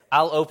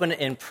I'll open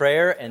in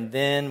prayer, and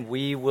then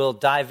we will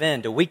dive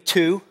into week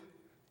 2.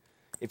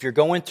 If you're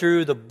going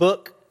through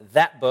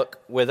that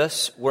book with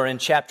us, we're in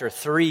chapter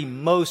 3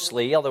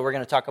 mostly, although we're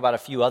going to talk about a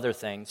few other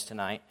things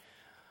tonight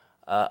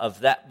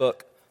of that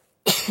book,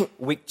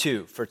 week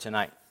 2 for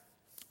tonight.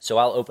 So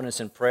I'll open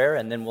us in prayer,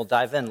 and then we'll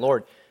dive in.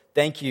 Lord,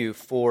 thank you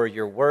for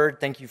your word.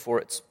 Thank you for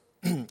its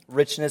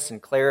richness and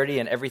clarity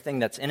and everything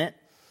that's in it.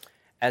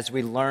 As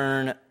we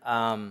learn,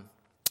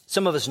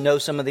 some of us know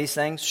some of these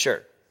things,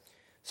 sure.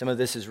 Some of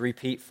this is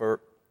repeat for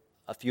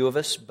a few of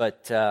us,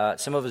 but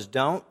some of us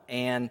don't.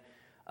 And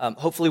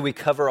hopefully we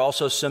cover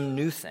also some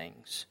new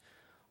things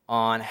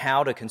on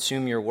how to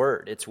consume your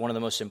word. It's one of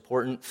the most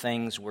important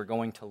things we're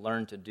going to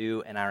learn to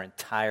do in our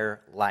entire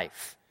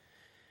life.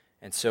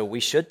 And so we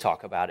should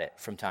talk about it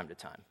from time to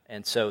time.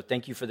 And so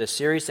thank you for this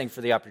series. Thank you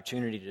for the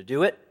opportunity to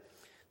do it.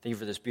 Thank you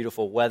for this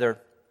beautiful weather.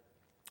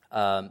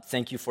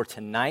 Thank you for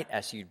tonight. I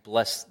ask you to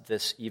bless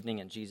this evening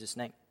in Jesus'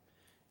 name.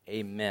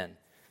 Amen.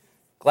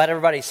 Glad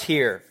everybody's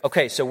here.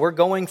 Okay, so we're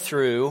going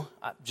through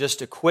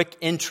just a quick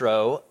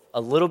intro,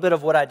 a little bit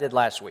of what I did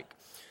last week.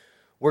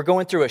 We're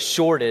going through a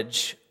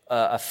shortage,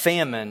 a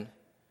famine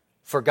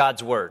for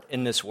God's word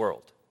in this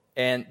world.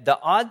 And the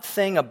odd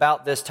thing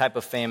about this type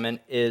of famine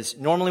is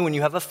normally when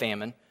you have a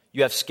famine,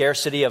 you have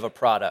scarcity of a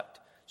product.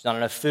 There's not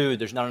enough food.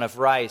 There's not enough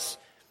rice.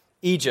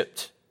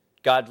 Egypt,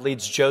 God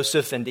leads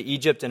Joseph into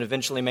Egypt and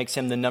eventually makes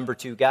him the number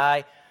 2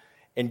 guy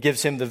and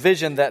gives him the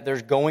vision that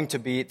there's going to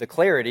be, the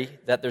clarity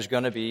that there's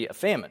going to be a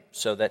famine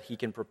so that he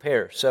can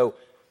prepare. So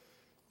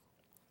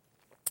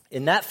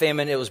in that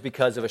famine, it was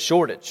because of a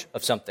shortage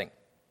of something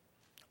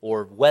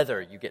or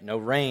weather. You get no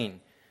rain.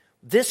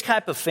 This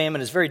type of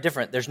famine is very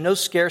different. There's no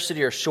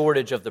scarcity or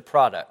shortage of the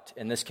product.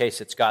 In this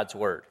case, it's God's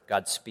word,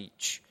 God's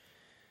speech.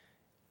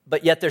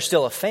 But yet there's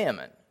still a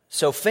famine.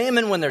 So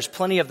famine, when there's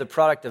plenty of the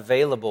product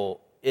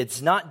available,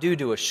 it's not due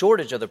to a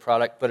shortage of the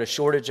product, but a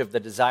shortage of the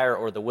desire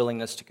or the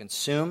willingness to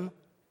consume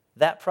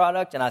that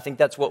product. And I think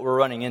that's what we're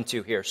running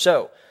into here.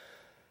 So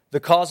the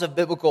cause of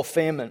biblical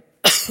famine,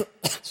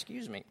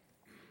 excuse me,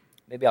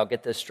 maybe I'll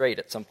get this straight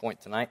at some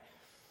point tonight.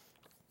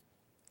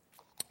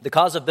 The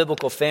cause of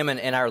biblical famine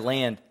in our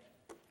land,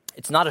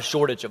 it's not a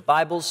shortage of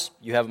Bibles.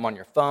 You have them on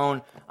your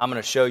phone. I'm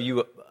going to show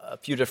you a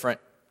few different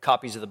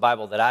copies of the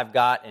Bible that I've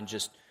got, and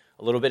just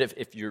a little bit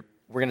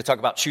we're going to talk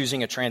about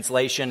choosing a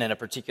translation in a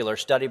particular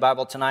study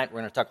Bible tonight. We're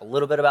going to talk a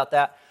little bit about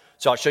that.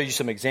 So I'll show you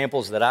some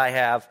examples that I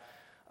have.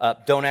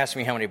 Don't ask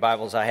me how many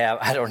Bibles I have.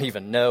 I don't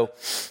even know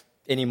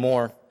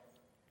anymore.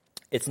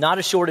 It's not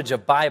a shortage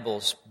of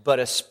Bibles, but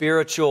a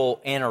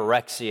spiritual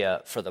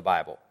anorexia for the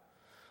Bible,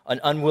 an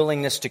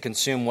unwillingness to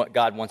consume what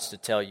God wants to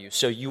tell you.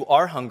 So you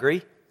are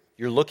hungry.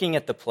 You're looking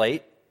at the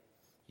plate.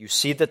 You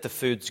see that the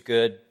food's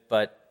good,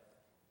 but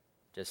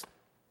just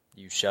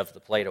you shove the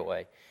plate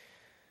away.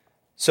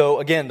 So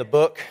again, the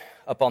book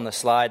up on the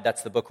slide,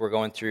 that's the book we're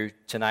going through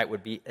tonight,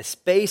 would be it's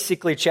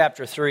basically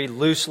chapter 3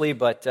 loosely,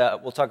 but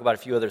we'll talk about a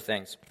few other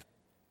things.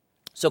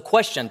 So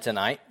question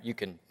tonight, you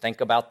can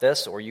think about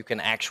this or you can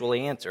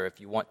actually answer if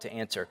you want to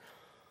answer.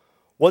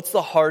 What's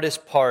the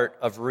hardest part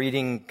of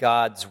reading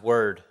God's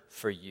word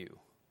for you?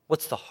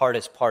 What's the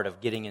hardest part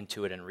of getting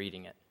into it and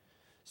reading it?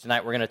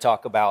 Tonight we're going to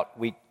talk about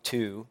week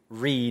 2,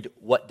 read,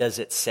 what does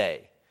it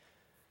say?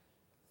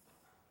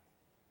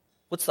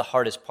 What's the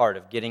hardest part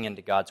of getting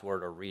into God's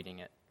word or reading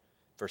it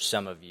for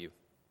some of you?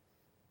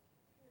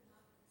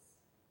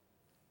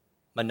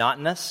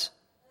 Monotonous?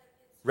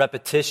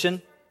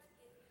 Repetition?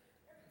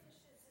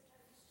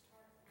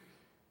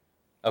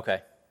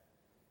 Okay.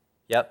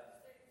 Yep.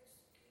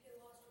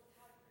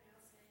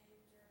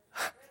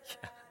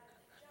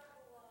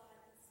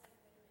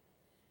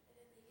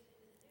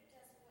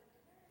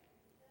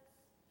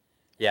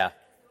 Yeah.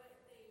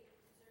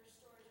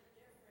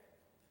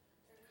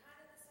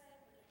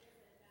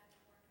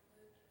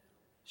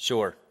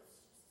 Sure.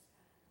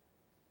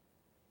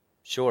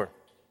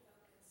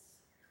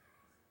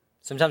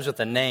 Sometimes with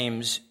the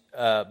names,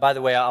 by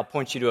the way, I'll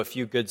point you to a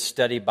few good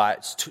study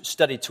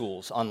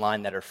tools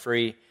online that are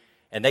free,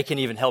 and they can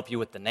even help you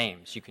with the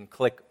names. You can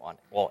click on,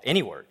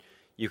 any word.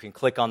 You can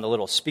click on the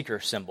little speaker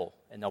symbol,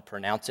 and they'll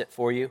pronounce it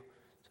for you.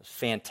 So it's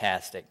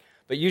fantastic.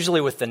 But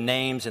usually with the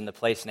names and the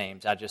place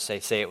names, I just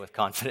say it with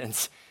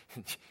confidence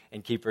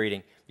and keep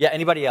reading. Yeah,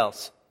 anybody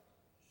else?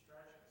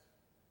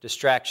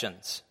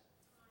 Distractions.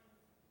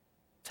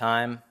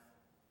 Time,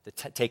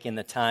 taking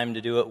the time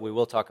to do it. We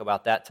will talk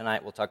about that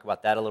tonight. We'll talk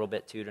about that a little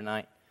bit too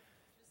tonight.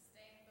 Just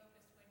staying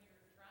focused when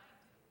you're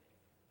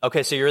trying to.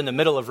 Okay, so you're in the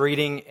middle of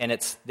reading, and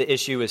the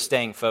issue is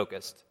staying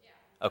focused.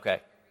 Yeah. Okay.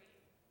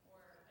 Or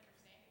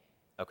understanding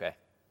it. Okay.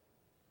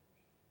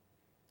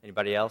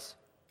 Anybody else?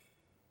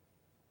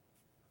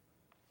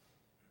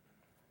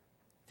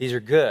 These are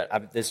good.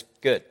 This is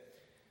good.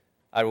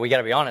 We got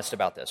to be honest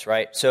about this,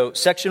 right? So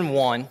section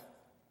 1,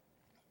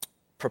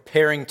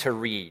 preparing to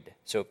read.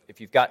 So if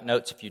you've got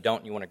notes, if you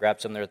don't, you want to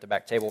grab some there at the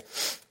back table.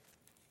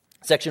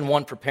 Section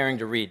 1, preparing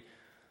to read.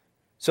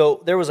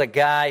 So there was a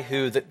guy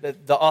who,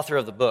 the author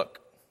of the book,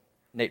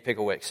 Nate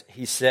Pickowicz.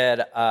 He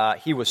said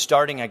he was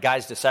starting a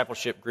guys'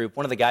 discipleship group.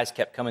 One of the guys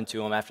kept coming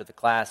to him after the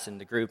class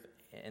and the group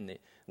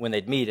when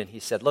they'd meet, and he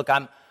said, look,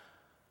 I'm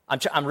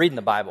reading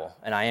the Bible,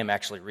 and I am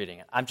actually reading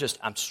it.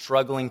 I'm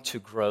struggling to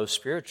grow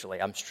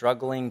spiritually. I'm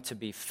struggling to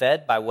be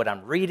fed by what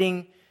I'm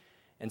reading.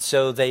 And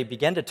so they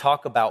began to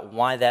talk about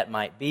why that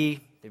might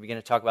be. They began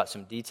to talk about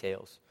some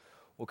details.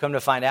 Well, come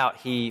to find out,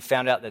 he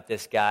found out that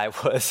this guy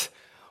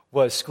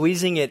was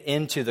squeezing it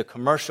into the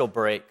commercial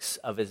breaks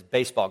of his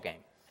baseball game.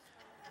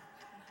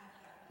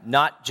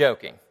 Not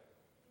joking.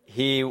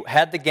 He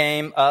had the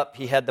game up,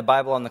 he had the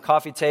Bible on the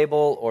coffee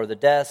table or the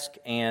desk,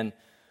 and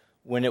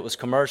when it was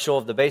commercial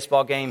of the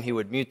baseball game, he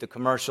would mute the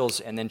commercials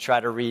and then try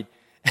to read.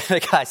 The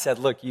guy said,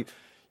 look, you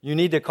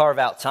need to carve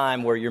out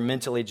time where you're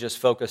mentally just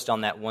focused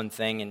on that one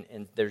thing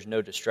and there's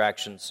no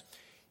distractions.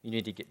 You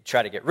need to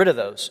try to get rid of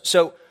those.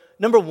 So,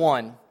 number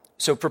one,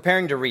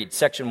 preparing to read,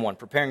 section 1,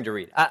 preparing to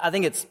read. I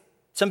think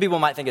some people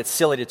might think it's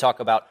silly to talk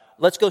about,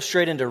 let's go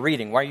straight into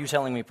reading. Why are you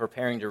telling me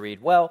preparing to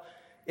read? Well,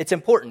 it's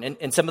important.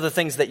 And some of the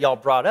things that y'all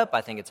brought up,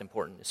 I think it's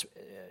important,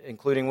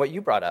 including what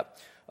you brought up.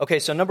 Okay,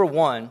 so number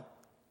 1,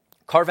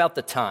 carve out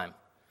the time.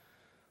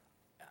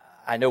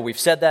 I know we've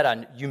said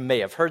that. You may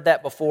have heard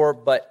that before,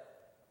 but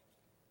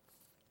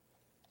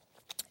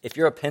if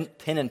you're a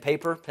pencil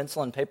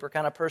and paper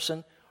kind of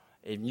person,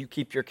 and you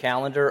keep your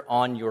calendar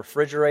on your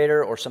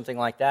refrigerator or something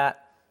like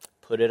that,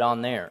 put it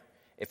on there.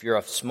 If you're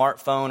a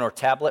smartphone or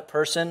tablet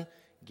person,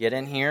 get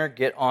in here,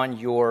 get on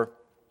your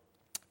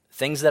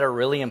things that are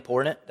really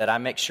important that I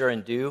make sure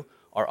and do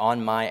are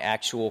on my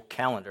actual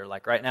calendar.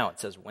 Like right now,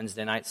 it says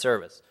Wednesday night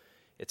service.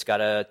 It's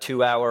got a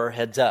 2-hour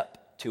heads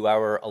up,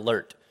 2-hour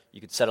alert. You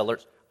could set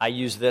alerts. I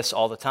use this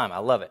all the time. I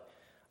love it.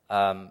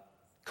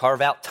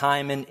 Carve out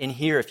time in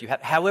here if you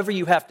have, however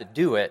you have to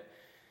do it.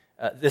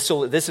 This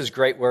is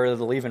great where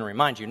it'll even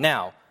remind you.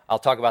 Now, I'll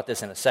talk about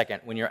this in a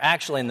second. When you're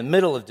actually in the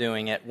middle of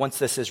doing it, once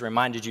this has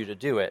reminded you to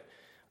do it,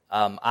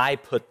 I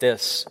put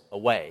this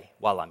away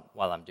while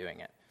I'm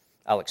doing it.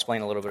 I'll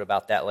explain a little bit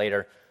about that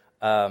later.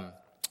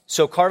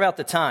 So carve out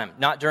the time,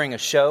 not during a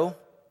show,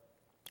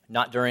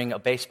 not during a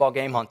baseball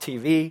game on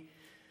TV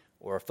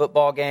or a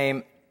football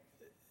game.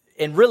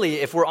 And really,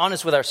 if we're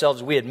honest with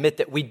ourselves, we admit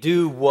that we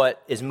do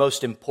what is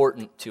most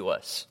important to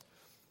us.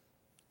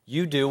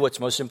 You do what's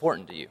most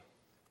important to you.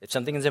 If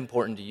something is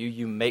important to you,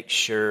 you make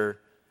sure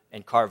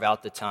and carve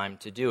out the time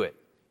to do it.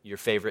 Your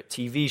favorite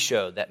TV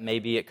show that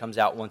maybe it comes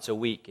out once a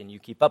week and you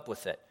keep up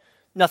with it.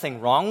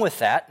 Nothing wrong with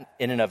that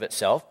in and of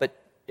itself, but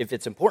if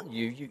it's important to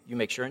you, you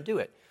make sure and do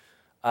it.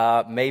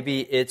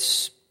 Maybe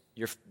it's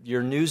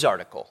your news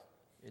article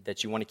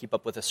that you want to keep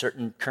up with a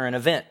certain current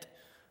event.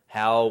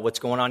 What's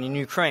going on in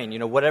Ukraine,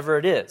 whatever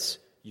it is,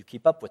 you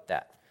keep up with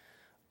that.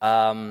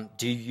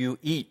 Do you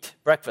eat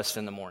breakfast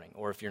in the morning?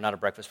 Or if you're not a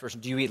breakfast person,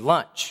 do you eat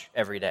lunch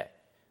every day?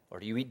 Or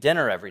do you eat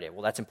dinner every day?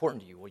 Well, that's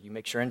important to you. Well, you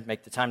make sure and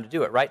make the time to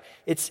do it, right?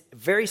 It's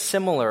very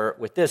similar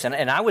with this.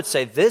 And I would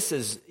say this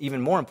is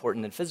even more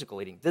important than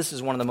physical eating. This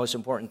is one of the most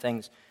important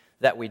things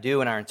that we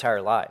do in our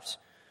entire lives.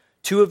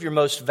 2 of your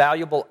most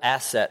valuable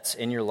assets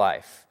in your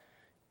life,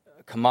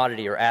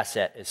 commodity or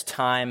asset, is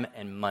time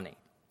and money,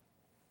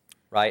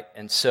 right?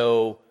 And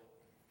so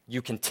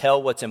you can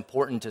tell what's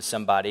important to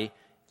somebody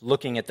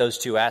looking at those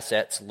 2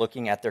 assets,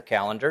 looking at their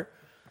calendar,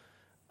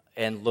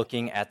 and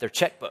looking at their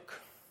checkbook.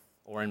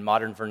 Or in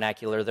modern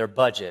vernacular, their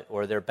budget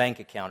or their bank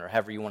account, or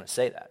however you want to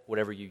say that,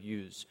 whatever you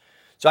use.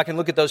 So I can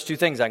look at those 2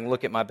 things. I can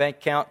look at my bank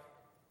account,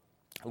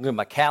 I can look at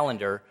my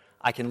calendar.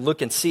 I can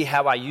look and see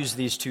how I use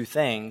these 2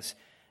 things,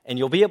 and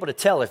you'll be able to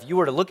tell, if you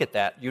were to look at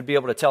that, you'd be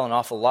able to tell an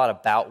awful lot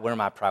about where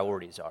my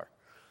priorities are.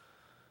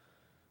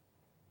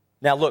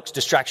 Now look,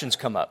 distractions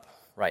come up,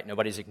 right?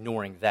 Nobody's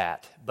ignoring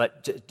that.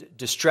 But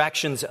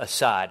distractions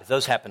aside,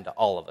 those happen to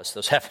all of us.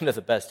 Those happen to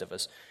the best of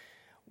us.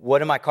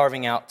 What am I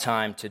carving out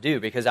time to do?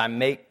 Because I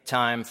make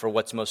time for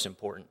what's most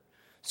important.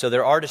 So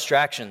there are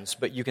distractions,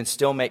 but you can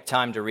still make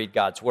time to read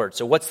God's Word.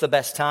 So what's the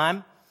best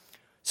time?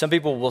 Some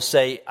people will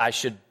say I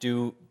should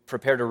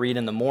prepare to read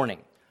in the morning.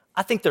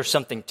 I think there's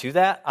something to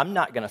that. I'm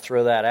not going to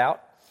throw that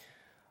out.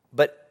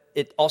 But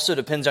it also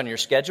depends on your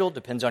schedule,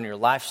 depends on your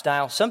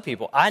lifestyle.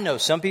 I know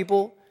some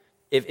people,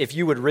 if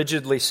you would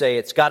rigidly say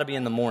it's got to be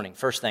in the morning,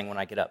 first thing when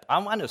I get up.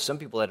 I know some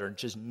people that are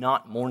just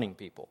not morning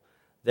people.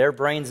 Their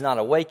brain's not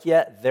awake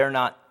yet.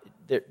 They're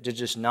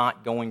just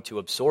not going to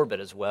absorb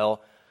it as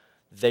well.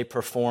 They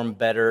perform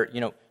better.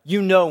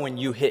 You know when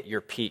you hit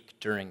your peak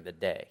during the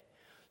day.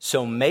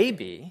 So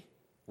maybe,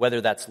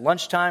 whether that's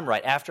lunchtime,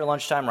 right after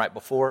lunchtime, right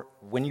before,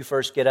 when you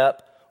first get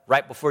up,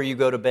 right before you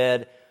go to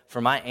bed. For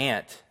my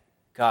aunt,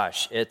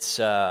 gosh, it's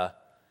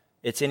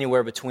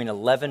anywhere between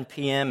 11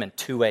 p.m. and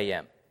 2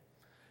 a.m.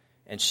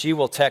 And she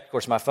will text, of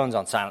course my phone's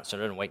on silent so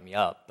it doesn't wake me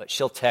up, but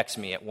she'll text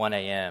me at 1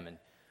 a.m. and,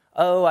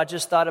 oh, I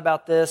just thought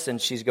about this,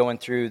 and she's going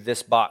through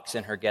this box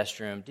in her guest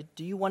room.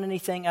 Do you want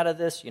anything out of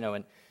this?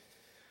 No,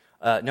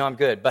 I'm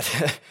good.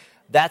 But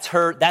that's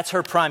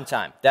her prime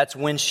time. That's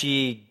when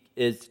she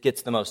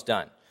gets the most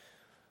done.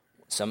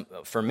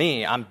 For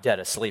me, I'm dead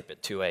asleep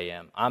at 2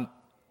 a.m.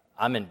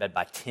 I'm in bed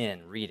by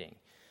 10 reading.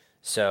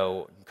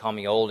 So call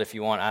me old if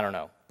you want, I don't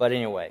know. But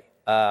anyway,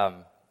 I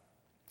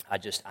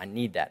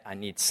need that. I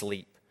need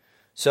sleep.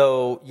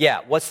 So, yeah,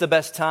 what's the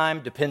best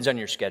time? Depends on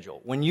your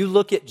schedule. When you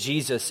look at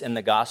Jesus in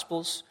the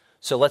Gospels,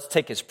 so let's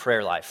take his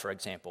prayer life, for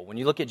example. When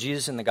you look at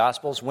Jesus in the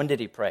Gospels, when did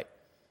he pray?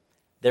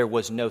 There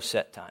was no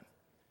set time.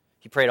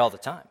 He prayed all the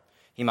time.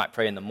 He might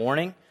pray in the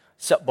morning.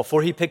 So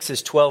before he picks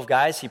his 12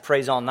 guys, he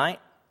prays all night.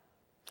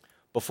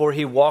 Before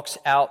he walks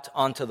out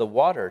onto the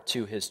water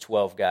to his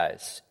 12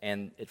 guys,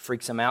 and it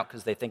freaks them out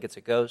because they think it's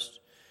a ghost,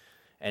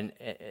 and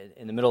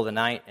in the middle of the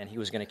night, and he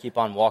was going to keep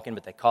on walking,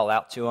 but they call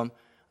out to him.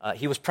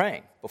 He was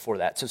praying before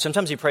that. So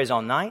sometimes he prays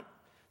all night.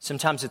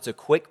 Sometimes it's a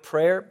quick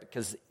prayer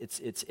because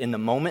it's in the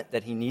moment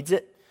that he needs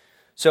it.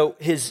 So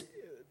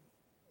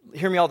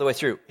hear me all the way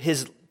through.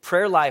 His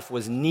prayer life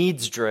was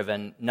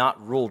needs-driven,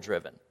 not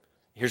rule-driven.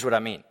 Here's what I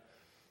mean.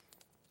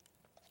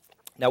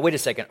 Now, wait a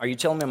second. Are you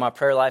telling me my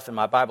prayer life and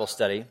my Bible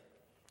study,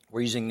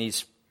 we're using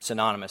these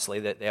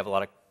synonymously, that they have a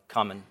lot of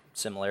common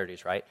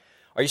similarities, right?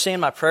 Are you saying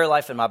my prayer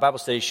life and my Bible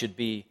study should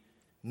be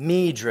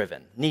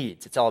me-driven,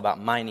 needs? It's all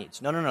about my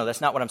needs. No.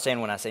 That's not what I'm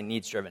saying when I say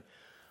needs-driven.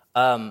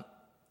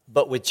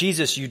 But with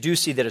Jesus, you do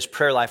see that his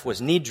prayer life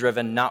was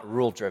need-driven, not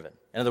rule-driven.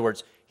 In other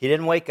words, he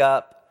didn't wake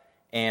up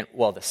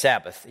the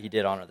Sabbath, he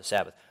did honor the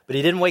Sabbath. But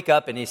he didn't wake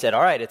up and he said,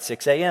 all right, it's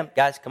 6 a.m.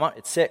 Guys, come on,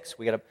 it's 6.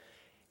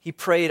 He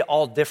prayed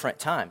all different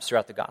times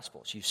throughout the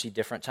Gospels. You see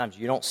different times.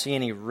 You don't see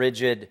any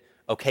rigid,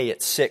 okay,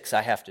 it's 6,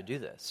 I have to do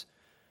this.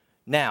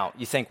 Now,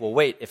 you think, well,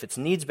 wait, if it's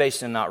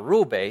needs-based and not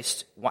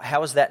rule-based,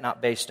 how is that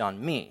not based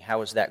on me?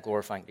 How is that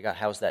glorifying to God?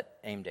 How is that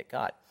aimed at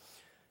God?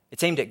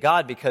 It's aimed at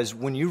God because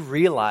when you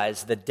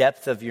realize the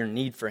depth of your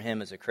need for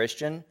him as a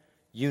Christian,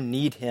 you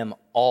need him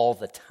all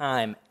the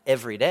time,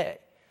 every day.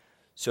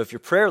 So if your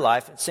prayer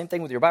life, same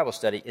thing with your Bible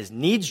study, is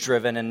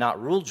needs-driven and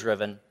not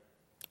rule-driven,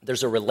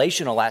 there's a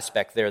relational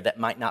aspect there that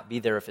might not be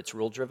there if it's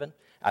rule-driven.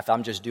 If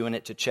I'm just doing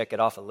it to check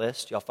it off a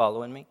list, y'all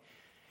following me?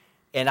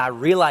 And I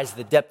realize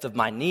the depth of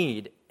my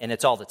need, and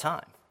it's all the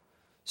time.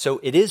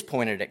 So it is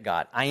pointed at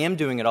God. I am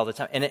doing it all the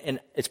time. And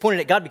it's pointed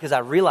at God because I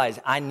realize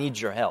I need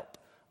your help.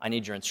 I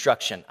need your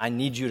instruction. I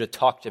need you to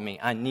talk to me.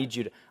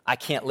 I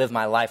can't live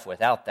my life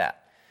without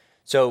that.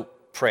 So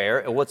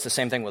prayer, what's the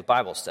same thing with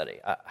Bible study?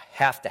 I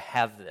have to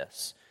have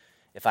this.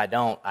 If I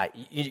don't,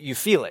 you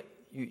feel it.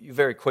 You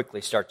very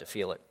quickly start to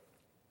feel it.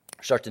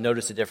 Start to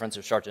notice a difference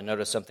or start to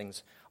notice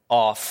something's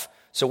off.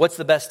 So what's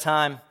the best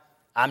time?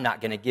 I'm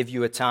not going to give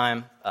you a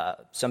time.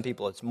 Some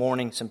people it's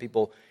morning. Some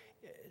people,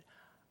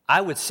 I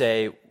would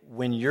say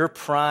when your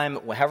prime,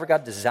 however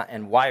God designed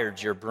and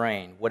wired your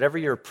brain, whatever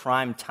your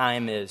prime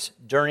time is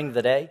during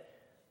the day,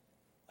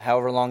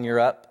 however long you're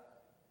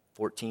up,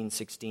 14,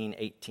 16,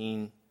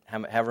 18,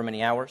 however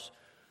many hours,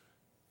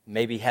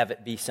 maybe have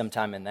it be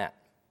sometime in that.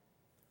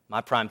 My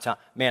prime time,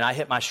 man, I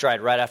hit my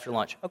stride right after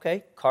lunch.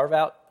 Okay, carve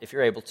out, if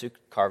you're able to,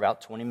 carve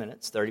out 20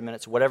 minutes, 30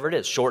 minutes, whatever it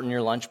is. Shorten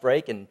your lunch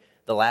break, and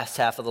the last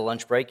half of the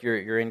lunch break,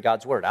 you're in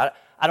God's Word. I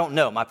don't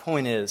know. My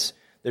point is,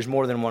 there's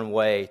more than one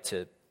way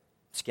to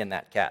skin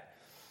that cat.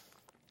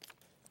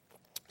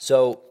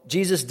 So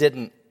Jesus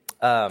didn't,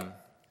 I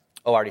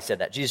already said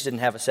that. Jesus didn't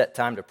have a set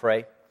time to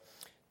pray.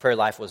 Prayer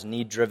life was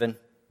need-driven,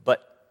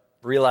 but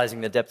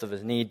realizing the depth of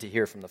his need to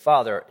hear from the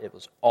Father,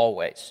 it's all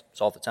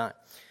the time.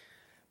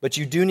 But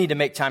you do need to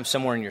make time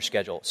somewhere in your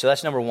schedule. So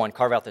that's number one,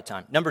 carve out the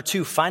time. Number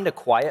two, find a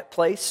quiet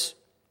place.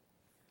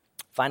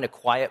 Find a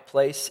quiet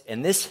place.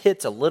 And this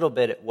hits a little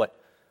bit at what,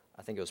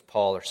 I think it was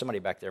Paul or somebody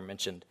back there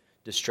mentioned,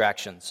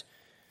 distractions.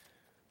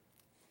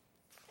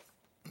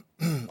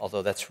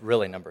 Although that's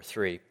really number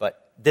three.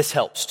 But this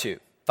helps too.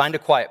 Find a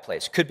quiet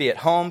place. Could be at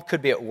home,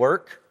 could be at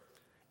work.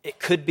 It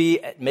could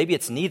be, maybe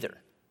it's neither.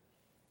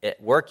 At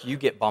work, you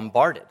get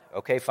bombarded.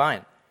 Okay,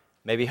 fine.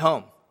 Maybe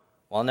home.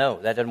 Well,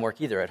 no, that doesn't work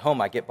either. At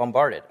home, I get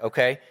bombarded.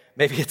 Okay,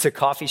 maybe it's a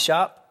coffee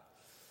shop.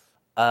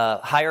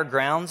 Higher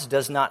Grounds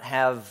does not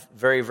have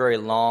very, very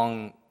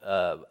long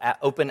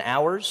open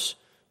hours,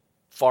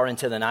 far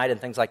into the night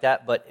and things like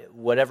that. But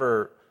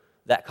whatever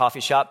that coffee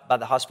shop by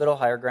the hospital,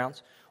 Higher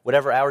Grounds,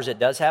 whatever hours it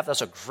does have,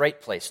 that's a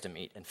great place to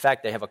meet. In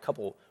fact, they have a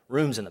couple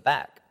rooms in the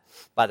back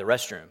by the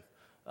restroom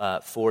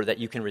for that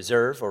you can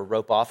reserve or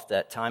rope off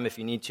that time if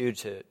you need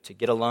to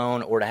get a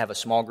loan or to have a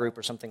small group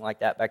or something like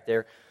that back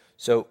there.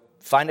 So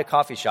find a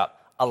coffee shop,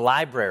 a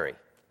library.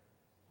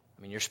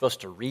 I mean, you're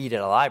supposed to read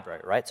at a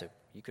library, right? So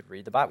you could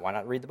read the Bible. Why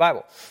not read the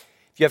Bible?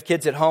 If you have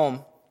kids at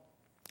home,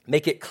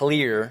 make it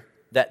clear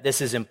that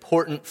this is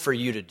important for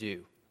you to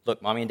do.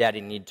 Look, Mommy and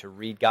Daddy need to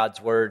read God's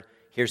Word.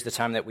 Here's the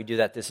time that we do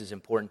that. This is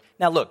important.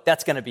 Now, look,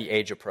 that's going to be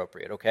age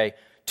appropriate, okay?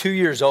 2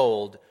 years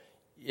old,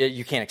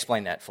 you can't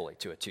explain that fully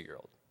to a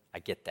 2-year-old. I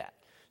get that.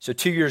 So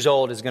 2 years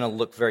old is going to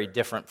look very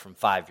different from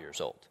 5 years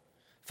old.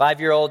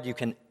 5-year-old, you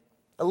can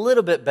a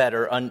little bit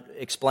better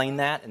explain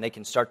that, and they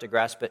can start to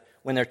grasp it.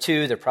 When they're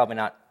 2, they're probably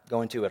not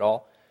going to at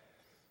all,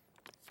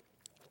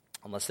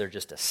 unless they're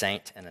just a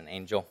saint and an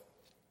angel.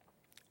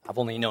 I've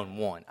only known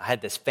one. I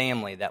had this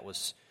family that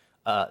was,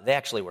 they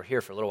actually were here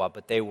for a little while,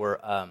 but they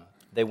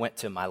went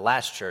to my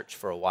last church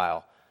for a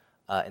while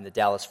in the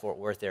Dallas-Fort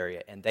Worth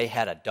area, and they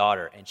had a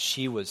daughter, and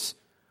she was,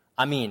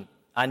 I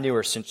knew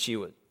her since she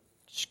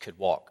could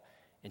walk.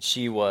 And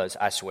she was,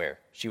 I swear,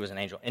 she was an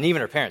angel. And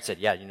even her parents said,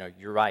 yeah,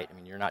 you're right. I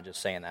mean, you're not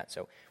just saying that.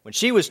 So when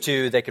she was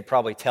 2, they could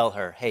probably tell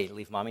her, hey,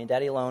 leave mommy and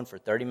daddy alone for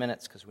 30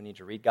 minutes because we need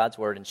to read God's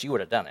word. And she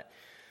would have done it.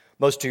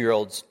 Most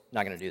 2-year-olds,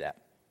 not going to do that.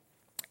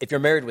 If you're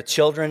married with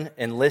children,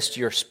 enlist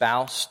your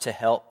spouse to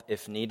help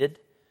if needed.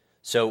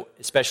 So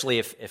especially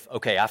if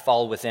I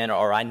fall within,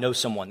 or I know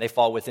someone, they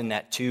fall within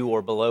that 2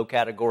 or below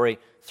category,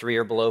 3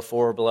 or below,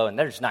 4 or below, and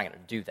they're just not going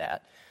to do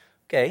that.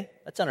 Okay,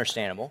 that's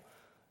understandable.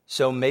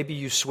 So maybe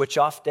you switch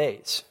off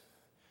days.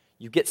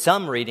 You get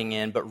some reading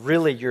in, but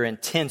really your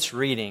intense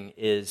reading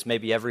is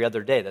maybe every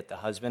other day that the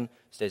husband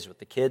stays with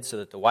the kids so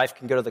that the wife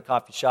can go to the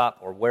coffee shop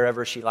or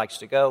wherever she likes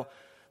to go.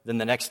 Then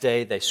the next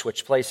day they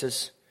switch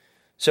places.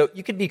 So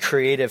you could be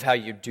creative how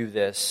you do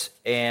this,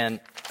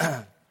 and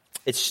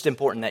it's just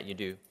important that you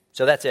do.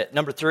 So that's it.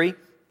 Number 3,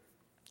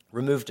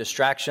 remove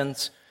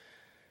distractions.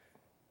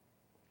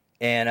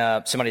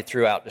 And somebody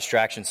threw out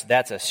distractions.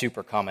 That's a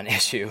super common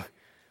issue.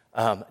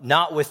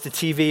 Not with the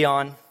TV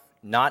on,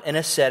 not in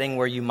a setting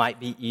where you might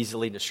be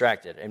easily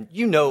distracted. And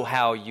you know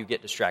how you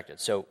get distracted.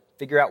 So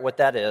figure out what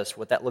that is,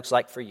 what that looks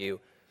like for you.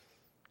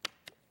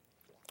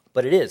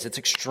 But it's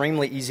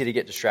extremely easy to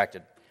get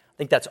distracted. I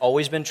think that's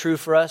always been true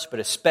for us, but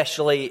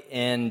especially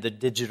in the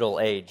digital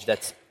age,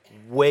 that's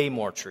way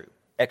more true,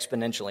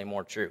 exponentially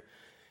more true.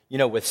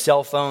 With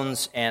cell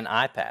phones and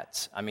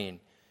iPads, I mean,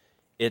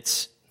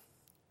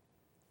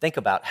 think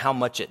about how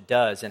much it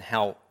does and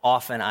how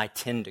often I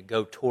tend to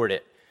go toward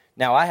it.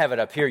 Now, I have it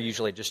up here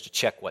usually just to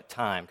check what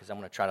time, because I'm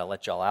going to try to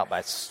let y'all out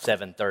by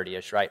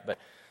 7:30ish, right? But,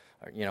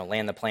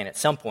 land the plane at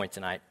some point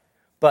tonight.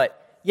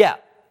 But, yeah,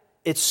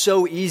 it's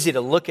so easy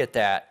to look at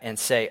that and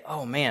say,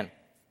 oh, man,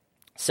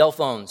 cell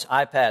phones,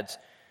 iPads,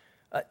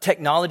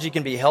 technology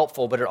can be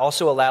helpful, but it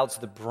also allows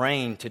the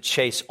brain to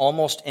chase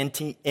almost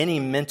any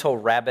mental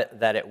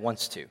rabbit that it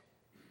wants to,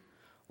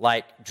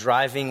 like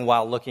driving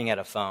while looking at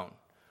a phone.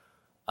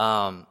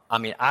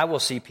 I will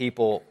see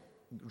people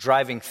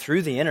driving through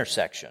an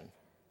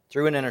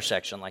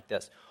intersection like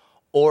this.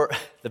 Or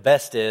the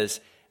best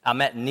is,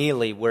 I'm at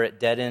Neely where it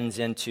dead ends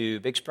into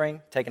Big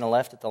Spring, taking a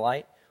left at the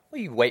light. Well,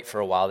 you wait for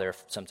a while there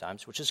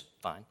sometimes, which is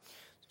fine.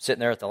 Sitting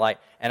there at the light.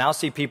 And I'll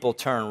see people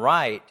turn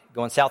right,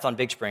 going south on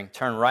Big Spring,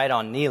 turn right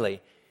on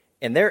Neely,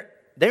 and they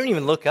don't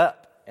even look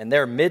up. And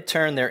they're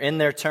mid-turn, they're in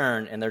their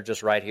turn, and they're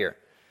just right here.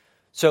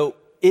 So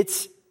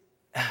if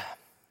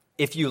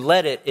you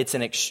let it, it's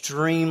an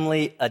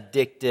extremely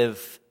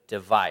addictive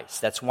device.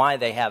 That's why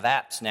they have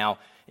apps now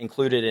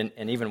included in,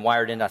 and even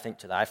wired in, I think,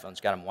 to the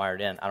iPhone's got them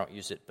wired in. I don't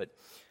use it, but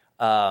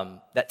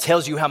that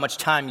tells you how much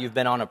time you've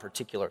been on a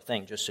particular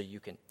thing, just so you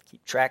can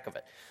keep track of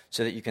it,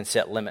 so that you can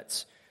set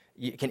limits.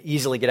 You can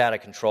easily get out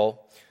of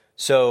control.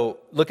 So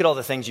look at all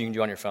the things you can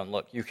do on your phone.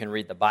 Look, you can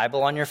read the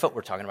Bible on your phone.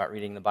 We're talking about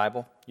reading the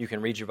Bible. You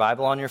can read your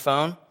Bible on your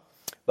phone.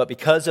 But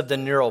because of the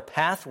neural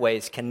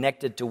pathways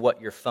connected to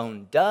what your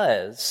phone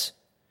does,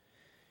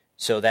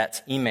 so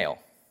that's email.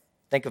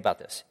 Think about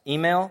this.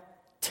 Email,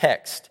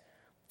 text,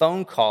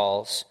 phone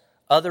calls,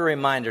 other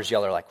reminders.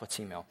 Y'all are like, what's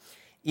email?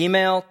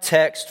 Email,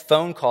 text,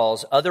 phone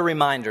calls, other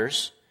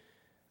reminders,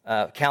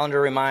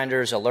 calendar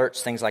reminders,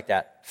 alerts, things like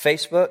that.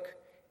 Facebook,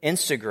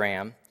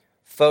 Instagram,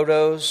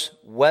 photos,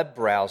 web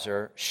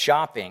browser,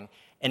 shopping.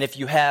 And if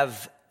you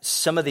have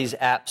some of these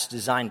apps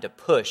designed to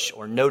push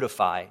or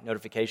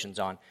notifications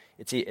on,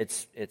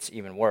 it's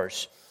even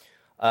worse.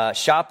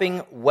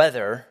 Shopping,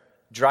 weather,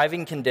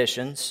 driving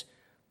conditions,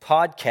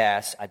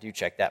 podcasts. I do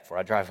check that before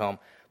I drive home.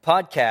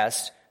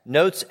 Podcasts,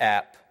 notes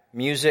app,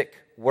 music,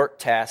 work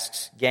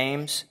tasks,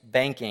 games,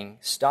 banking,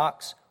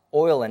 stocks,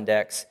 oil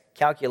index,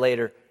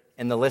 calculator,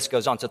 and the list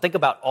goes on. So think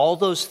about all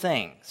those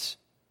things.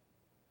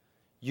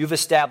 You've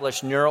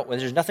established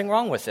there's nothing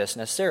wrong with this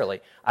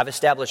necessarily. I've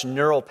established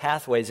neural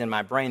pathways in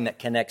my brain that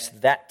connects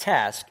that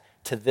task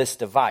to this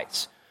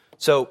device.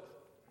 So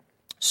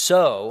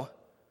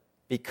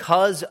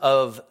because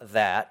of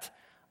that,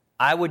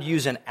 I would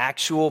use an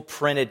actual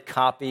printed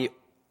copy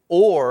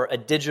or a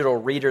digital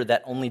reader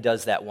that only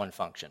does that one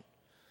function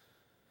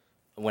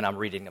when I'm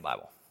reading the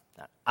Bible.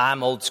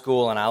 I'm old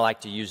school and I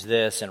like to use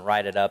this and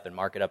write it up and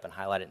mark it up and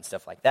highlight it and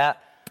stuff like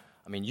that.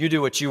 I mean, you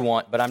do what you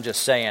want, but I'm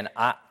just saying,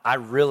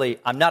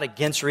 I'm not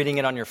against reading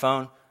it on your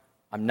phone.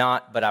 I'm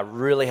not, but I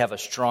really have a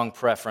strong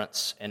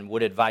preference and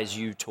would advise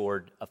you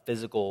toward a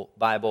physical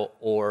Bible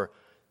or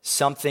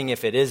something,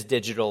 if it is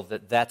digital,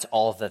 that's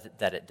all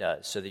that it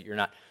does,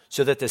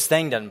 so that this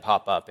thing doesn't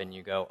pop up and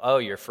you go, oh,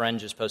 your friend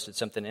just posted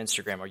something on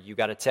Instagram, or you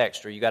got a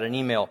text, or you got an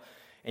email,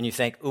 and you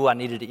think, ooh, I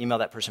needed to email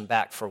that person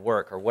back for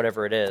work, or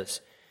whatever it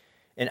is.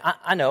 And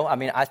I know,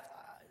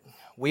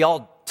 we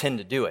all tend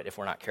to do it if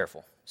we're not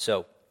careful.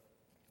 So,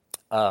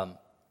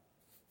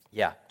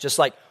 just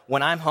like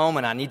when I'm home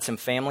and I need some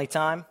family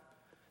time,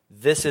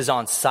 this is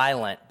on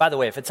silent. By the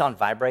way, if it's on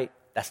vibrate,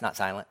 that's not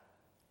silent.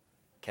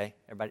 Okay,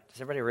 does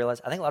everybody realize?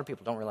 I think a lot of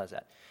people don't realize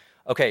that.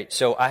 Okay,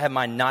 so I have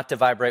mine not to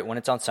vibrate when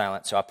it's on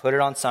silent. So I put it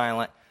on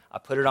silent. I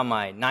put it on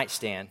my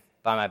nightstand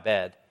by my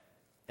bed,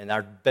 and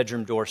our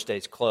bedroom door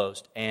stays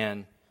closed.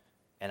 And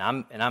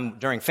I'm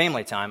during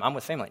family time, I'm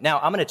with family. Now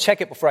I'm going to check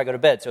it before I go to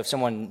bed. So if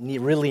someone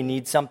really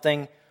needs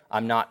something,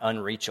 I'm not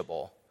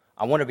unreachable.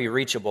 I want to be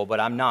reachable, but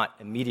I'm not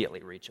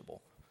immediately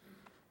reachable.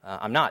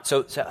 I'm not.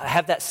 So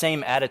have that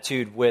same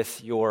attitude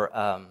with your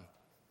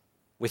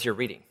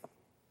reading.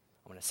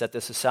 I'm going to set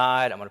this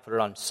aside. I'm going to put it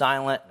on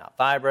silent, not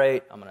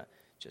vibrate. I'm going to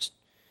just...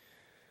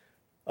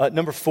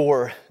 Number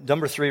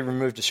three,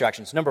 remove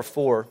distractions. Number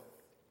four,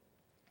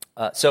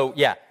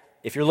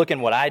 if you're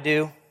looking what I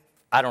do,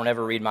 I don't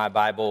ever read my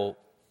Bible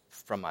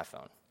from my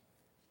phone.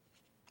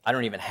 I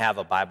don't even have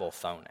a Bible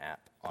phone app,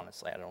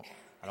 honestly.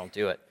 I don't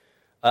do it.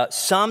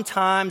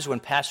 Sometimes when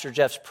Pastor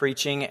Jeff's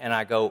preaching and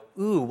I go,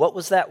 ooh, what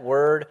was that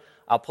word?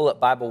 I'll pull up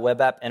Bible web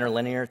app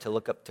interlinear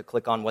to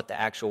click on what the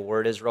actual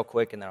word is real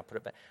quick, and then I'll put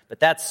it back.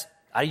 But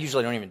I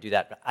usually don't even do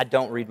that. I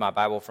don't read my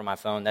Bible from my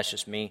phone. That's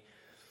just me.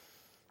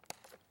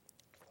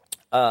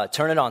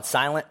 Turn it on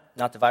silent,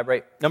 not to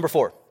vibrate. Number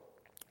 4,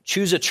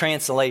 choose a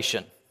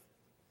translation.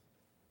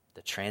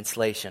 The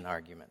translation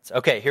arguments.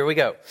 Okay, here we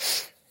go.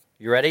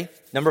 You ready?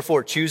 Number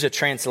 4, choose a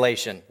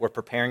translation. We're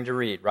preparing to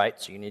read, right?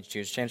 So you need to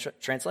choose a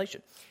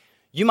translation.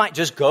 You might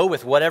just go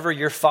with whatever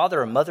your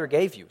father or mother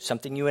gave you,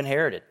 something you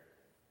inherited.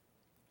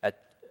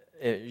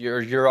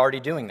 You're already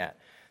doing that.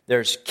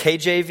 There's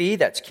KJV,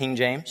 that's King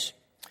James.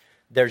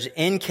 There's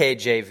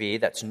NKJV,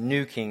 that's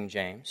New King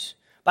James.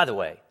 By the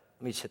way,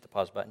 let me just hit the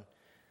pause button.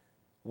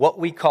 What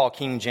we call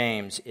King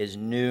James is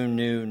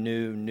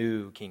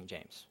new King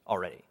James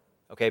already.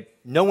 Okay?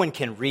 No one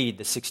can read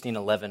the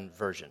 1611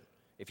 version.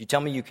 If you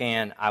tell me you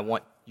can, I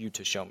want you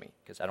to show me,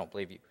 because I don't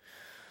believe you.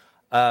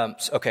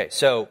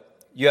 So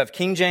you have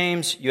King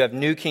James, you have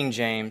New King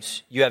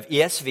James, you have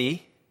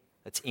ESV,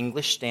 that's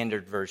English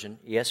Standard Version,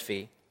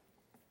 ESV.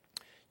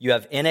 You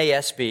have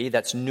NASB,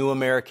 that's New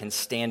American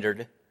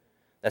Standard.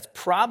 That's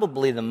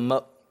probably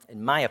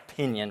in my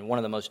opinion, one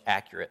of the most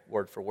accurate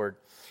word for word.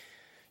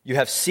 You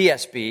have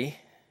CSB,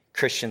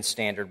 Christian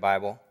Standard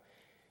Bible.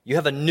 You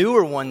have a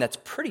newer one that's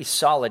pretty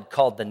solid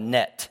called the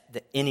NET,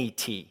 the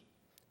NET,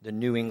 the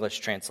New English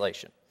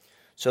Translation.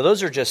 So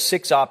those are just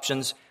 6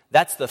 options.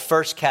 That's the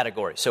first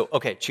category. So,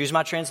 okay, choose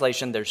my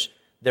translation.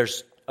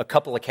 There's a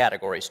couple of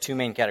categories, 2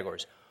 main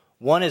categories.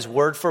 One is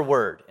word for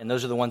word, and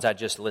those are the ones I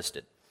just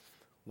listed.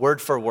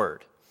 Word for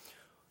word.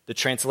 The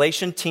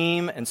translation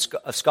team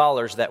of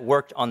scholars that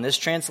worked on this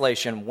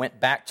translation went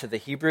back to the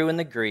Hebrew and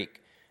the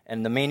Greek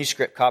and the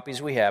manuscript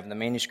copies we have and the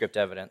manuscript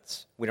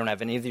evidence. We don't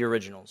have any of the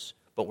originals,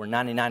 but we're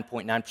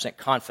 99.9%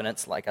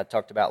 confident, like I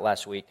talked about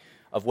last week,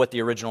 of what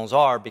the originals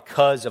are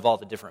because of all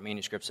the different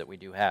manuscripts that we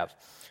do have.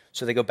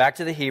 So they go back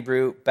to the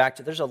Hebrew,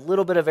 there's a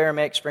little bit of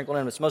Aramaic sprinkled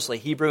in, but it's mostly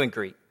Hebrew and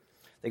Greek.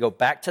 They go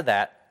back to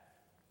that,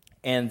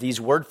 and these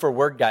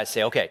word-for-word guys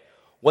say, okay,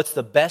 what's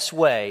the best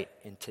way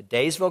in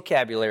today's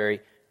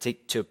vocabulary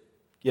to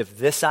give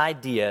this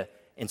idea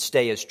and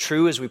stay as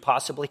true as we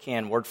possibly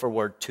can, word for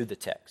word, to the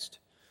text?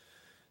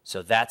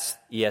 So that's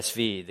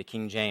ESV, the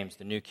King James,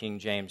 the New King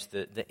James,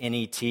 the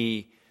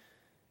NET,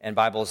 and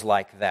Bibles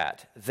like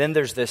that. Then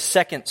there's this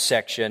second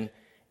section,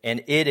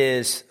 and it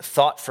is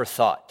thought for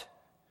thought.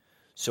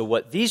 So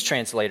what these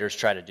translators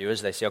try to do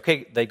is they say,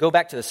 okay, they go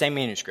back to the same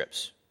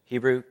manuscripts,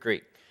 Hebrew,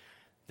 Greek.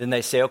 Then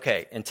they say,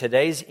 okay, in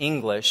today's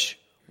English,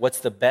 what's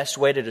the best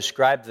way to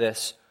describe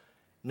this?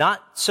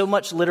 Not so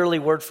much literally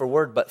word for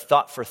word, but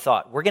thought for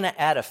thought. We're going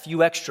to add a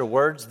few extra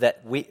words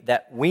that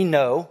we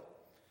know,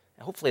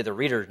 and hopefully the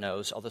reader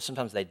knows, although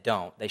sometimes they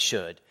don't, they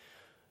should.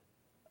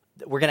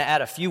 We're going to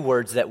add a few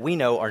words that we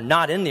know are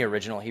not in the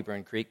original Hebrew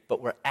and Greek,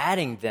 but we're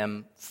adding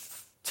them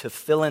to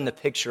fill in the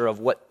picture of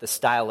what the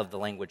style of the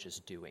language is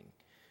doing.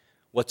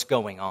 What's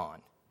going on?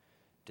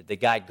 Did the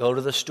guy go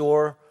to the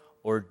store,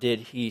 or did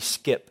he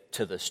skip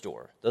to the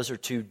store? Those are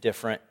 2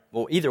 different.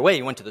 Well, either way,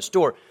 he went to the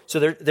store. So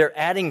they're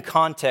adding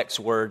context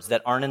words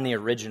that aren't in the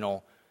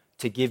original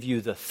to give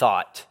you the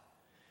thought.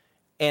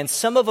 And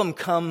some of them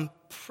come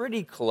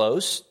pretty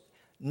close.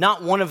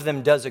 Not one of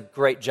them does a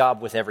great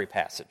job with every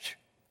passage,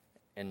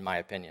 in my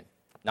opinion.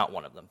 Not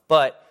one of them.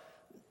 But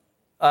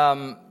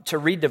to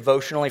read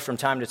devotionally from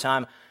time to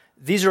time,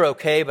 these are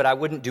okay, but I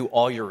wouldn't do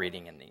all your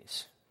reading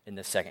in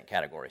this second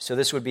category. So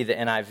this would be the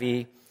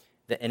NIV,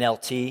 the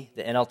NLT.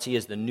 The NLT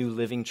is the New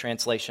Living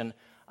Translation.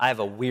 I have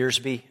a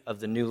Wiersbe of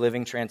the New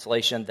Living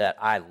Translation that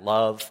I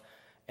love,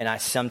 and I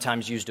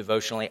sometimes use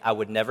devotionally. I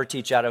would never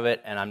teach out of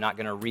it, and I'm not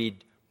going to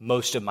read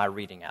most of my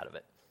reading out of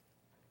it.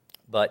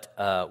 But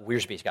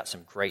Wiersbe's got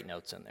some great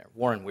notes in there.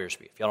 Warren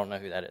Wiersbe. If y'all don't know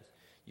who that is,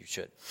 you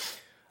should.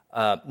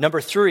 Number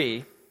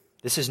 3,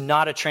 this is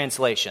not a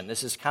translation.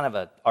 This is kind of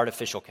an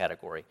artificial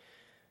category.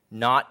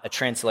 Not a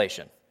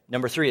translation.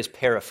 Number 3 is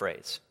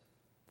paraphrase.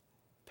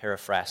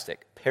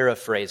 Paraphrastic.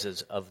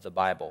 Paraphrases of the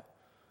Bible.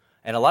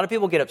 And a lot of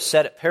people get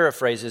upset at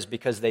paraphrases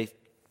because they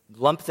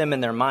lump them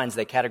in their minds,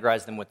 they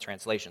categorize them with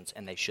translations,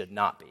 and they should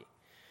not be.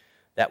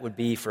 That would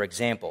be, for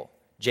example,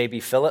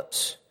 J.B.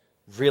 Phillips,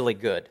 really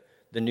good.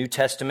 The New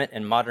Testament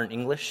in Modern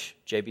English,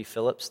 J.B.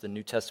 Phillips, the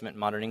New Testament in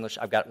Modern English.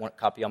 I've got one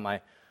copy on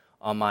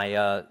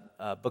my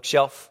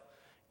bookshelf.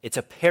 It's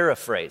a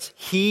paraphrase.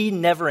 He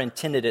never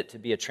intended it to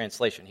be a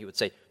translation. He would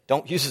say,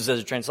 don't use this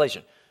as a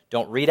translation.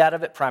 Don't read out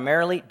of it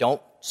primarily.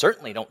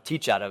 Certainly don't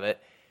teach out of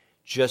it.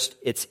 Just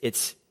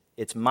it's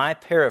It's my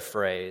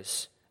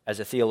paraphrase as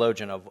a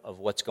theologian of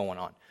what's going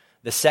on.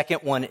 The second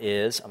one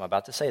is, I'm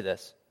about to say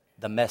this,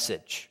 The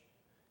Message,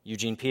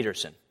 Eugene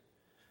Peterson.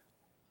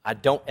 I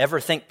don't ever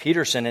think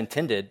Peterson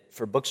intended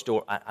for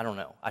bookstore, I don't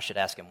know, I should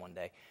ask him one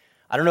day.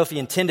 I don't know if he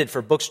intended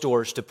for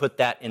bookstores to put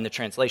that in the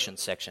translation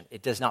section.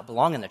 It does not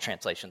belong in the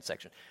translation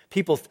section.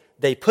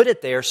 They put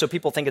it there so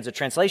people think it's a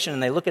translation,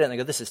 and they look at it and they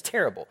go, this is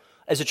terrible.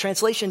 As a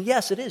translation,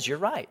 yes, it is, you're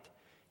right.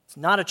 It's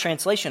not a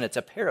translation, it's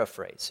a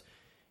paraphrase.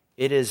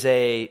 It is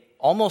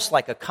almost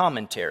like a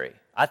commentary.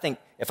 I think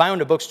if I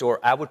owned a bookstore,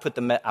 I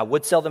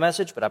would sell The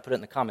Message, but I put it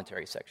in the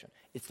commentary section.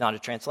 It's not a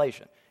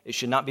translation. It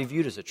should not be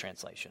viewed as a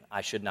translation.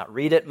 I should not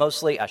read it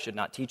mostly. I should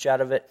not teach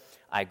out of it.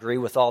 I agree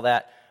with all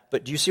that.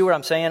 But do you see what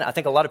I'm saying? I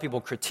think a lot of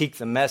people critique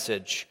The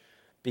Message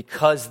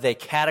because they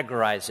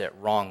categorize it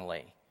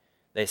wrongly.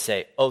 They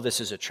say, oh,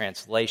 this is a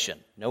translation.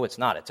 No, it's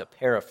not. It's a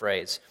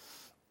paraphrase.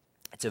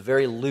 It's a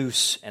very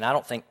loose, and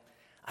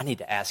I need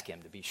to ask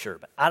him to be sure,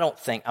 but I don't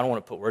want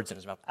to put words in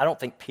his mouth. I don't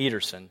think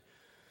Peterson,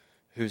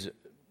 who's,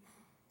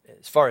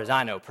 as far as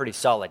I know, a pretty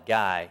solid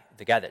guy,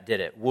 the guy that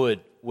did it,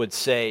 would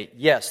say,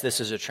 yes,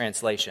 this is a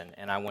translation,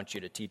 and I want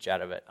you to teach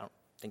out of it. I don't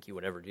think he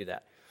would ever do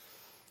that.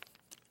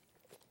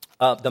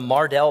 The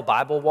Mardel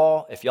Bible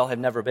Wall, if y'all have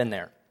never been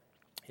there,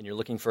 and you're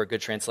looking for a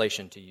good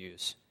translation to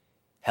use,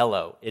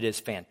 hello, it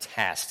is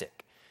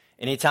fantastic.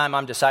 Anytime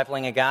I'm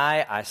discipling a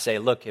guy, I say,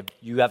 look, if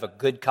you have a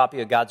good copy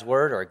of God's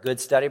Word or a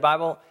good study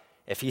Bible,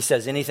 if he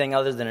says anything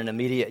other than an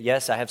immediate,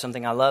 yes, I have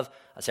something I love,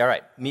 I say, all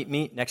right, meet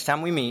me. Next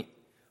time we meet,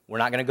 we're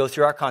not going to go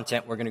through our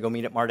content. We're going to go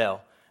meet at Mardel,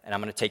 and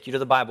I'm going to take you to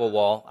the Bible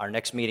wall. Our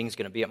next meeting is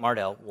going to be at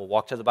Mardel. We'll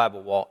walk to the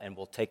Bible wall, and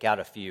we'll take out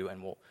a few,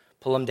 and we'll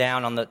pull them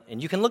down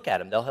and you can look at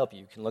them. They'll help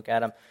you. You can look at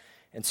them.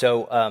 And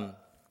so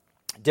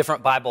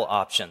different Bible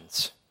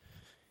options.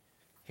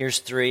 Here's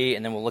 3,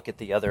 and then we'll look at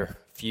the other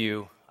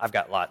few. I've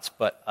got lots,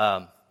 but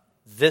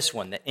this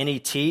one, the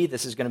NET,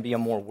 this is going to be a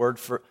more word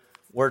for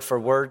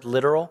word,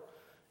 literal,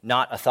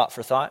 not a thought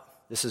for thought.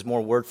 This is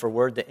more word for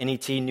word. The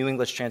NET, New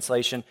English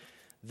Translation.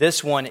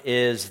 This one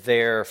is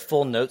their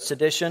full notes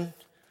edition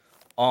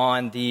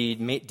on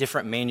the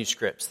different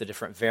manuscripts, the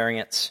different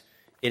variants.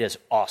 It is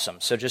awesome.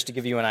 So just to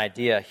give you an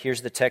idea,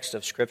 here's the text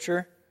of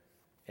Scripture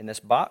in this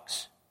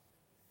box,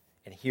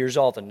 and here's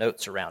all the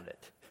notes around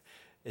it.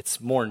 It's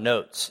more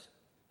notes.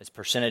 As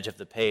percentage of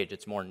the page,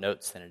 it's more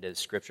notes than it is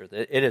Scripture.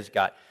 It has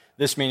got,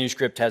 this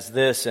manuscript has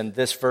this and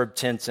this verb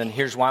tense, and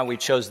here's why we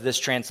chose this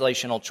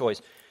translational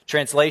choice.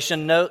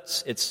 Translation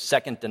notes, it's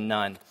second to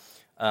none.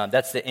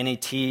 That's the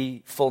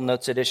NET Full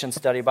Notes Edition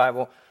Study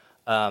Bible.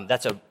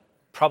 That's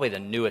probably the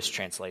newest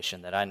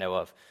translation that I know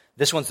of.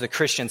 This one's the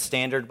Christian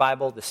Standard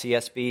Bible, the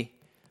CSB.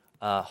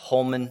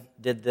 Holman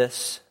did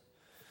this.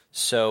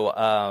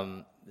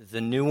 So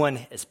the new one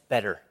is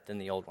better than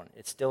the old one.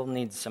 It still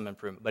needs some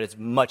improvement, but it's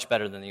much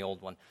better than the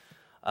old one.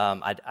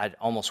 I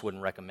almost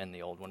wouldn't recommend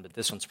the old one, but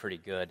this one's pretty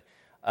good.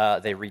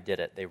 They redid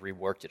it. They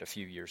reworked it a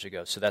few years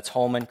ago. So that's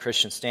Holman,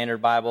 Christian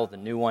Standard Bible, the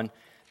new one.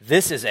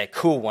 This is a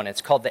cool one.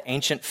 It's called the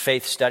Ancient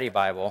Faith Study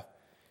Bible,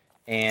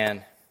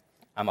 and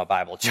I'm a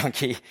Bible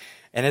junkie,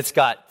 and it's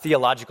got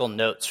theological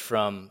notes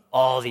from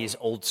all these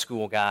old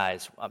school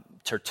guys,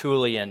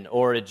 Tertullian,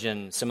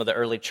 Origen, some of the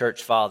early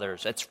church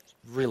fathers. That's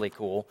really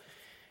cool.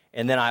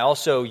 And then I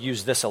also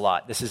use this a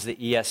lot. This is the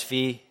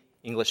ESV,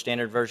 English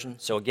Standard Version.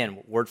 So again,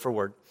 word for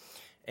word.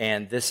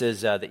 And this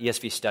is the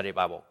ESV Study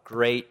Bible.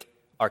 Great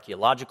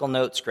archaeological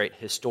notes, great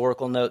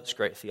historical notes,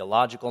 great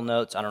theological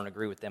notes. I don't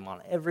agree with them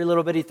on every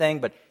little bitty thing,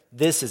 but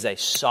this is a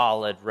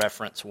solid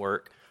reference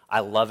work.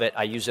 I love it.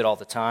 I use it all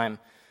the time.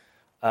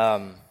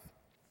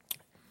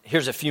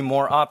 Here's a few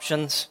more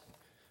options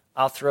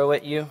I'll throw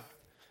at you.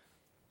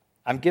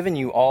 I'm giving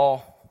you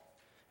all,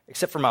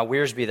 except for my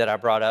Wiersbe that I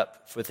brought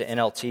up with the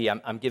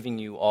NLT, I'm giving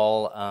you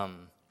all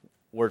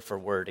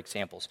word-for-word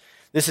examples.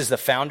 This is the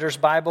Founder's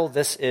Bible.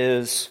 This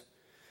is,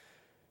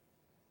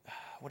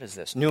 what is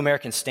this? New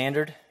American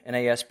Standard,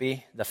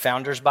 NASB, the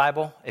Founder's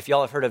Bible. If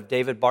y'all have heard of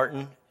David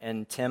Barton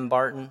and Tim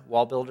Barton,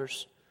 wall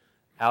builders,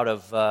 out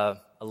of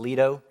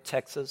Aledo,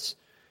 Texas,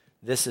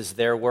 this is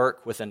their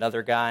work with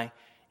another guy,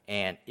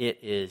 and it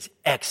is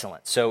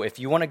excellent. So if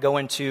you want to go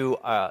into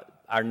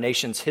our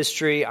nation's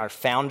history, our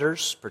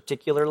founders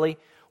particularly,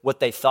 what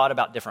they thought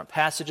about different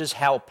passages,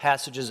 how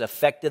passages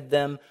affected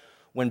them.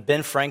 When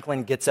Ben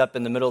Franklin gets up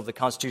in the middle of the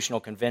Constitutional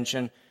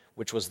Convention,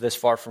 which was this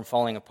far from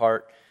falling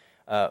apart,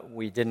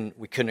 we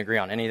couldn't agree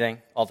on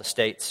anything. All the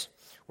states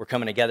were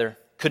coming together,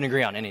 couldn't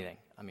agree on anything.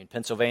 I mean,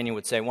 Pennsylvania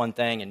would say one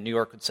thing, and New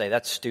York would say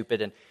that's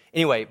stupid. And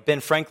anyway,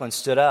 Ben Franklin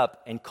stood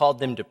up and called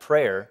them to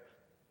prayer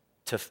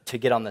to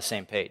get on the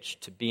same page,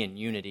 to be in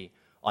unity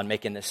on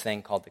making this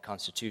thing called the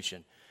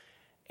Constitution.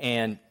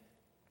 And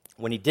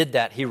when he did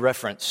that, he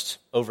referenced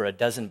over a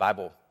dozen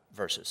Bible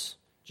verses,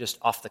 just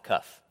off the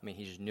cuff. I mean,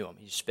 he just knew them.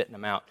 He's spitting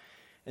them out.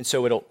 And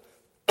so it'll,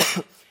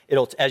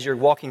 as you're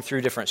walking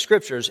through different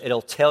scriptures,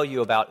 it'll tell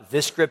you about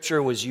this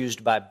scripture was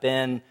used by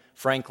Ben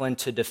Franklin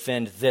to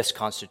defend this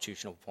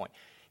constitutional point.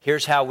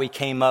 Here's how we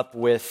came up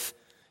with,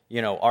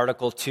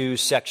 Article 2,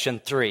 Section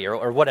 3,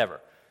 or whatever.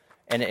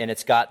 And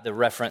it's got the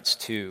reference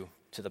to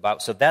to the Bible.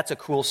 So that's a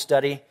cool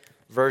study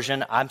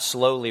version. I'm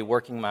slowly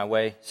working my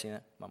way. See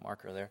that? My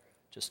marker there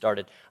just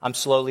started. I'm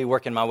slowly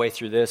working my way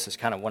through this. It's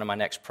kind of one of my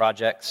next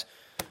projects.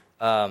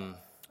 The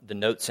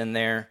notes in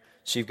there.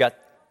 So you've got,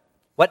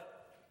 what?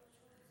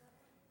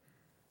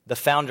 The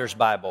Founder's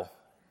Bible,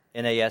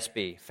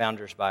 NASB,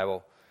 Founder's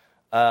Bible.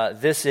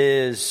 This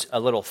is a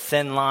little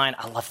thin line.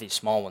 I love these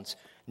small ones.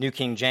 New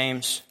King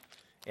James,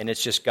 and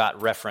it's just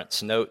got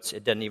reference notes.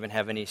 It doesn't even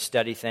have any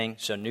study thing.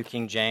 So New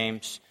King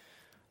James,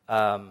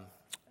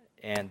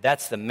 and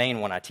that's the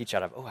main one I teach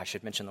out of. Oh, I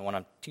should mention the one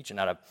I'm teaching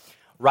out of.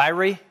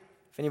 Ryrie,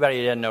 if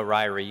anybody doesn't know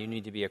Ryrie, you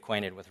need to be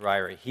acquainted with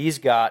Ryrie. He's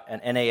got an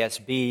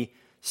NASB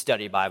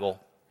study Bible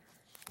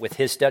with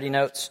his study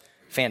notes.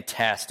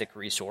 Fantastic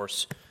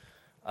resource.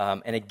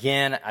 And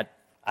again,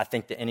 I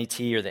think the NET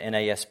or the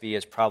NASB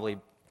is probably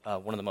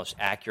one of the most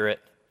accurate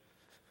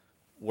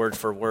word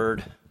for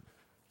word.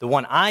 The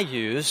one I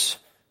use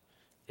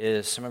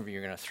is, some of you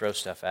are going to throw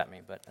stuff at me,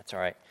 but that's all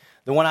right.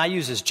 The one I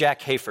use is Jack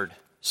Hayford,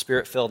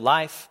 Spirit-Filled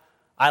Life.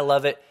 I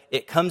love it.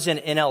 It comes in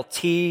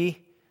NLT,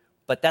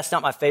 but that's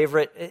not my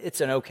favorite. It's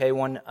an okay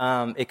one.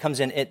 It comes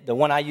in, the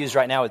one I use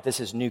right now, this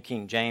is New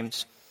King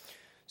James.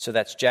 So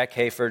that's Jack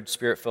Hayford,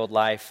 Spirit-Filled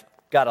Life.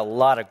 Got a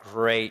lot of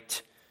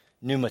great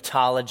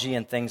pneumatology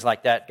and things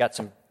like that. Got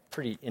some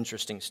pretty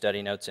interesting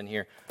study notes in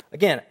here.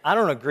 Again, I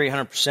don't agree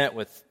 100%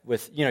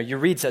 with you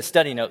read a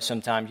study note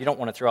sometimes. You don't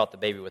want to throw out the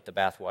baby with the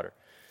bathwater.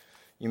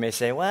 You may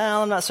say,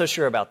 well, I'm not so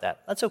sure about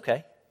that. That's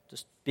okay.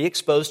 Just be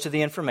exposed to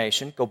the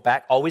information. Go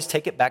back, always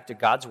take it back to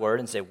God's Word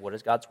and say, what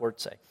does God's Word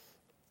say?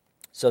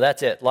 So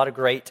that's it. A lot of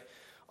great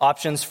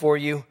options for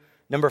you.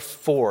 Number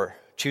 4,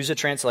 choose a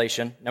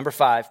translation. Number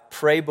 5,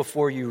 pray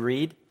before you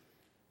read.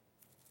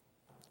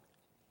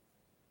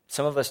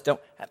 Some of us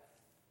don't.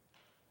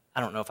 I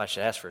don't know if I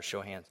should ask for a show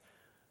of hands.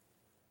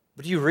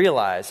 But do you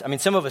realize,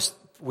 some of us,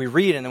 we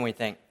read and then we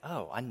think,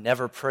 oh, I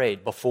never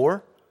prayed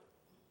before.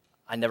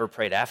 I never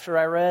prayed after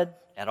I read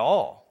at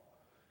all.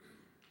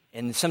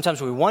 And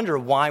sometimes we wonder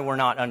why we're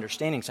not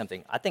understanding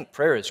something. I think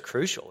prayer is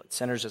crucial. It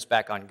centers us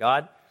back on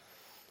God.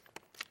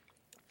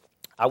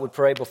 I would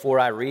pray before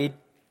I read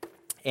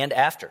and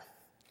after.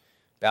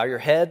 Bow your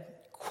head,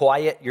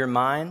 quiet your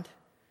mind,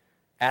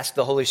 ask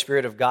the Holy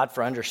Spirit of God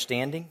for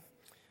understanding.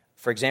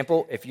 For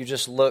example, if you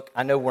just look,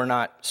 I know we're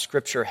not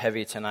scripture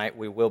heavy tonight.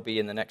 We will be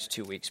in the next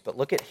 2 weeks. But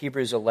look at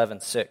Hebrews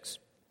 11:6,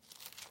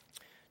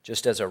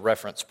 just as a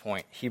reference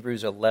point.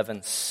 Hebrews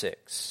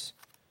 11:6.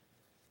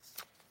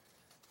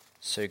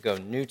 So you go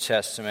New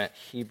Testament,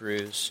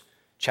 Hebrews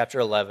chapter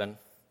 11,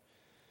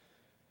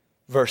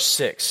 verse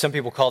 6. Some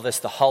people call this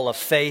the hall of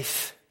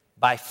faith.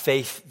 By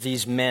faith,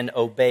 these men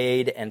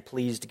obeyed and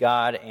pleased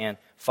God and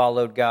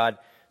followed God.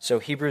 So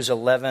Hebrews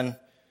 11,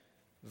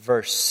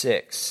 verse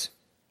 6.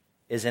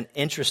 Is an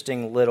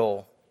interesting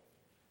little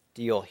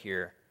deal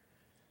here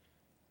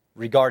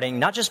regarding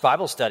not just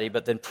Bible study,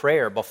 but then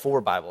prayer before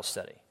Bible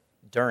study,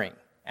 during,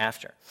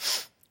 after.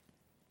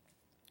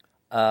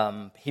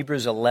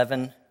 Hebrews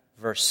 11,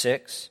 verse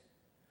 6.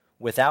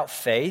 Without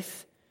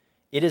faith,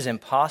 it is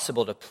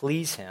impossible to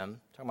please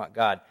him, talking about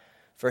God,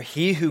 for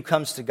he who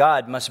comes to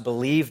God must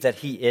believe that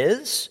he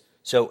is.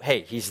 So,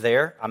 hey, he's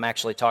there. I'm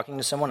actually talking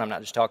to someone. I'm not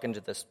just talking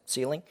to the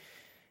ceiling.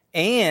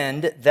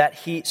 And that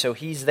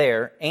he's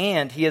there,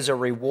 and he is a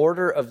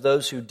rewarder of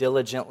those who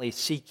diligently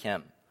seek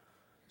him.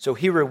 So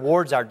he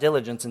rewards our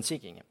diligence in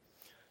seeking him.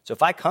 So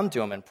if I come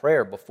to him in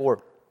prayer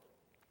before,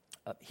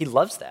 he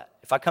loves that.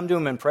 If I come to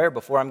him in prayer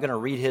before I'm going to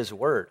read his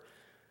word,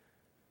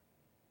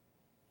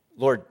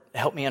 Lord,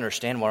 help me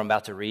understand what I'm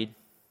about to read.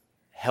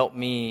 Help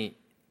me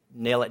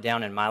nail it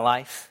down in my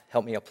life.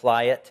 Help me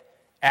apply it.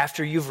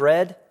 After you've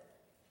read,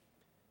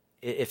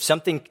 if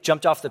something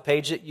jumped off the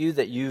page at you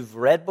that you've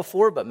read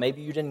before, but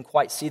maybe you didn't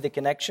quite see the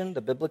connection,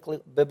 the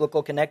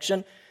biblical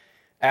connection,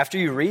 after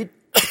you read,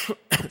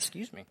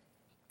 excuse me,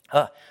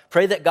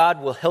 pray that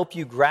God will help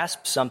you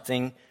grasp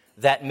something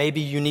that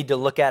maybe you need to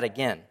look at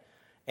again,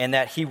 and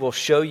that he will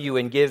show you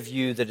and give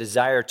you the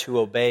desire to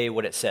obey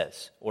what it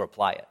says or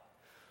apply it.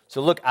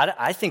 So look,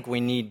 I think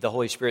we need the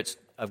Holy Spirit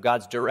of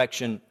God's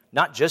direction,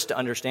 not just to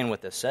understand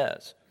what this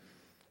says,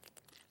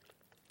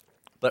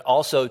 but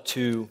also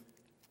to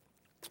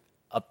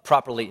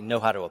properly know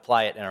how to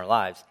apply it in our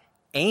lives,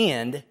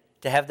 and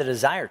to have the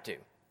desire to.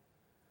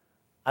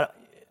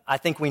 I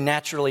think we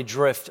naturally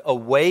drift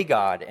away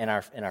God in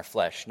our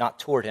flesh, not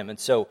toward him. And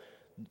so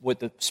with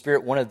the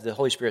Spirit, one of the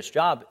Holy Spirit's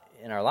job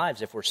in our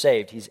lives, if we're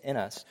saved, he's in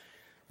us.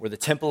 We're the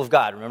temple of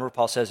God. Remember,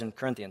 Paul says in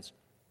Corinthians,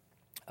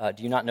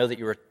 do you not know that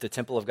you are the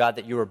temple of God,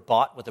 that you were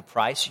bought with a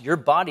price? Your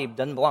body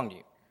doesn't belong to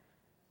you.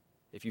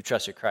 If you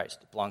trusted Christ,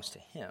 it belongs to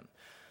him.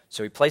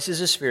 So he places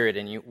his Spirit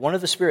in you. One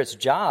of the Spirit's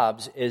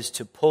jobs is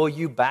to pull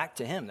you back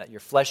to him, that your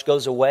flesh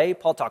goes away.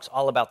 Paul talks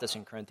all about this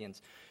in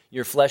Corinthians.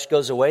 Your flesh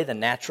goes away, the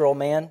natural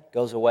man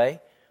goes away,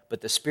 but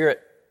the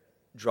Spirit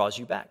draws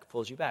you back,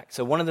 pulls you back.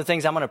 So one of the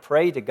things I'm going to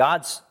pray to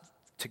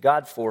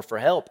God for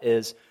help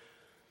is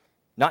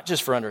not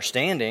just for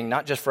understanding,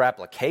 not just for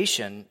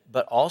application,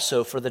 but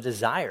also for the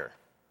desire.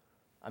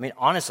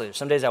 Honestly,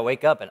 some days I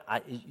wake up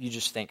and you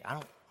just think, I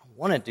don't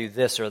want to do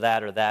this or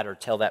that, or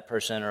tell that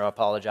person, or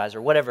apologize,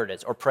 or whatever it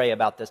is, or pray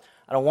about this.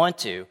 I don't want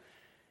to.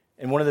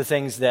 And one of the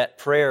things that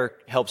prayer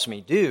helps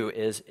me do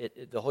is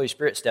the Holy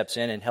Spirit steps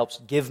in and helps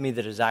give me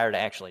the desire to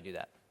actually do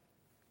that.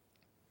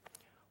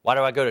 Why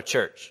do I go to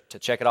church? To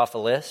check it off a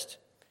list?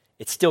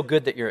 It's still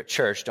good that you're at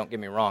church, don't get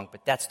me wrong,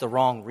 but that's the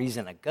wrong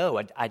reason I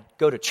go. I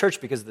go to church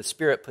because the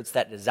Spirit puts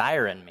that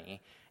desire in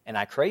me, and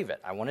I crave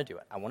it. I want to do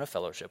it. I want to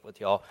fellowship with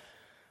y'all.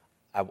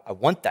 I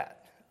want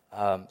that.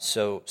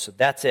 So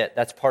that's it.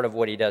 That's part of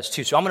what he does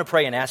too. So I'm going to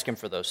pray and ask him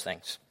for those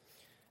things.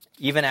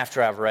 Even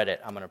after I've read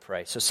it, I'm going to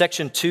pray. So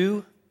section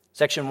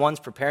 1's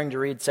preparing to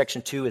read.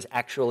 Section 2 is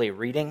actually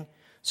reading.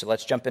 So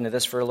let's jump into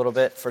this for a little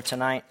bit for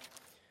tonight.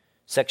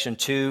 Section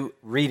 2,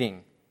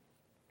 reading.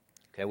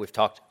 Okay,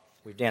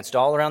 we've danced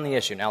all around the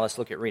issue. Now let's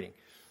look at reading.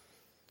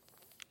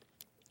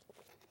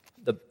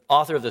 The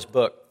author of this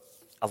book,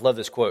 I love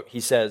this quote.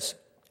 He says,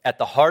 at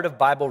the heart of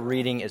Bible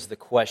reading is the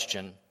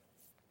question,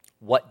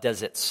 what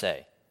does it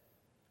say?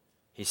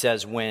 He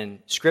says, when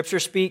Scripture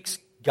speaks,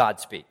 God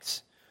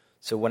speaks.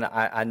 So when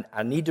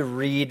I need to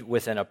read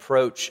with an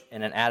approach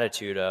and an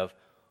attitude of,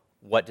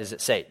 what does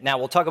it say? Now,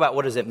 we'll talk about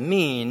what does it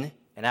mean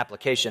in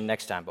application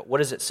next time, but what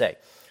does it say?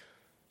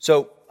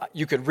 So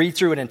you could read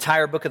through an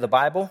entire book of the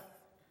Bible.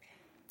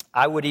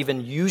 I would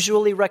even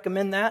usually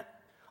recommend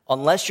that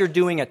unless you're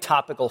doing a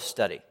topical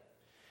study.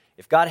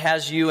 If God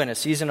has you in a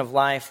season of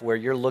life where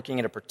you're looking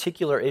at a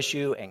particular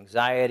issue,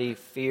 anxiety,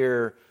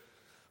 fear,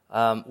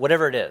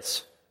 whatever it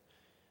is,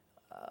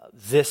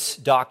 this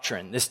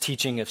doctrine, this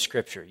teaching of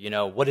Scripture,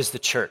 what is the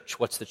church?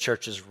 What's the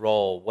church's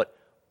role?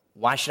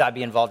 Why should I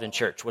be involved in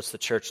church? What's the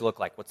church look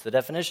like? What's the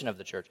definition of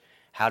the church?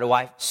 How do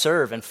I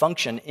serve and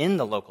function in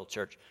the local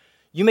church?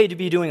 You may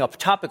be doing a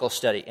topical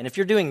study, and if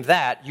you're doing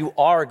that, you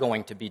are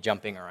going to be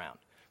jumping around.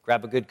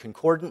 Grab a good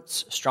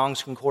concordance,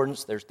 Strong's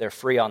Concordance. They're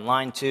free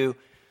online too.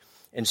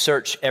 And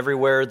search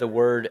everywhere the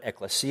word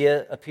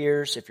ecclesia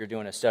appears if you're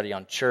doing a study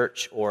on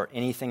church or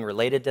anything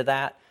related to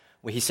that.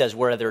 He says,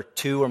 where there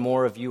 2 or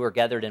more of you are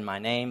gathered in my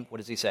name, what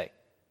does he say?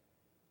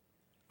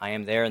 I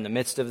am there in the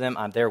midst of them.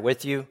 I'm there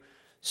with you.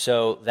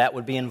 So that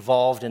would be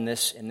involved in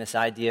this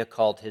idea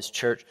called his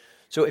church.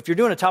 So if you're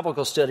doing a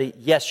topical study,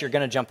 yes, you're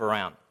going to jump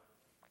around.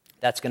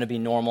 That's going to be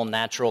normal,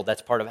 natural.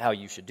 That's part of how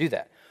you should do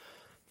that.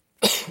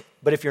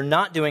 But if you're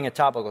not doing a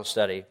topical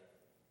study,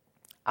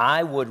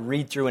 I would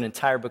read through an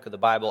entire book of the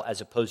Bible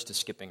as opposed to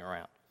skipping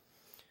around.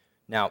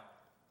 Now,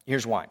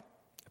 here's why.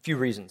 A few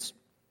reasons.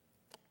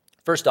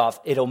 First off,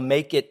 it'll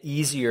make it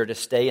easier to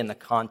stay in the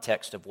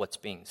context of what's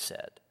being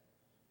said.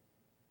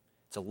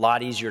 It's a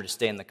lot easier to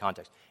stay in the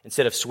context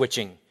instead of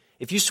switching.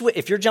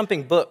 If you're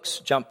jumping books,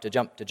 jump,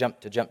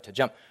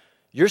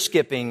 you're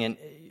skipping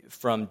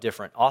from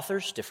different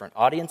authors, different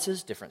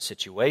audiences, different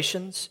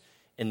situations,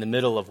 in the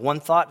middle of one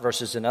thought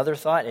versus another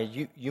thought,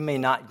 and you may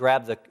not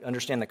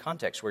understand the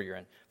context where you're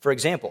in. For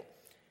example,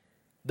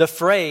 the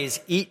phrase,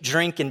 eat,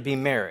 drink, and be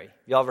merry.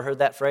 Y'all ever heard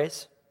that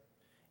phrase?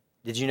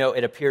 Did you know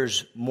it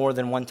appears more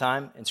than one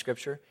time in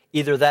Scripture?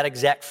 Either that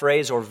exact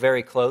phrase or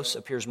very close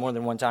appears more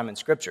than one time in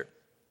Scripture.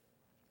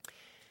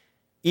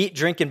 Eat,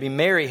 drink, and be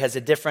merry has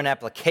a different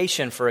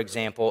application, for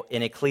example,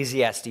 in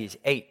Ecclesiastes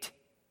 8,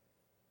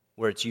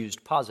 where it's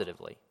used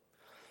positively.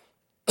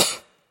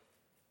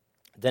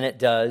 Than it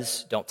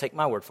does, don't take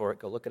my word for it,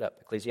 go look it up.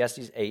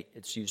 Ecclesiastes 8,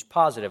 it's used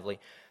positively.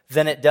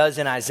 Than it does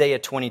in Isaiah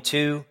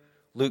 22,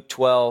 Luke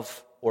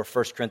 12, or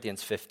 1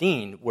 Corinthians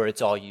 15, where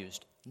it's all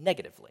used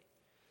negatively.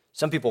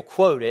 Some people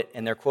quote it,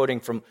 and they're quoting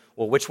from,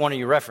 well, which one are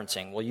you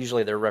referencing? Well,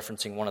 usually they're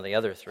referencing one of the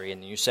other 3,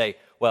 and you say,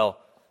 well,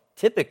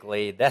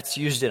 typically that's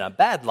used in a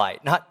bad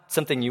light, not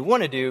something you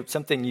want to do,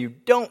 something you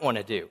don't want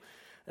to do.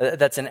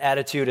 That's an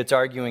attitude it's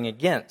arguing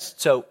against.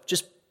 So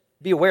just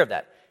be aware of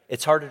that.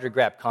 It's harder to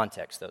grab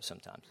context, though,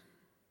 sometimes.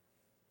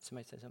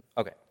 Somebody say something?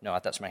 Okay. No, I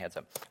thought somebody had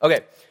something.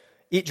 Okay.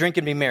 Eat, drink,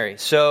 and be merry.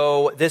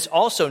 So this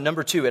also,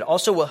 number 2, it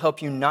also will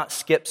help you not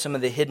skip some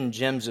of the hidden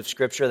gems of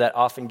Scripture that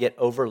often get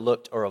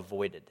overlooked or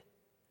avoided.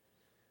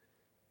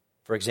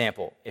 For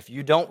example, if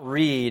you don't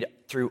read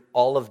through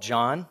all of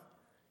John,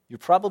 you're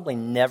probably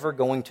never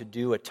going to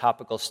do a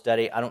topical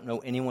study. I don't know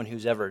anyone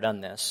who's ever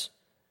done this,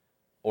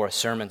 or a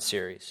sermon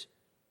series,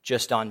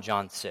 just on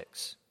John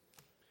 6.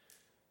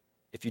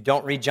 If you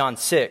don't read John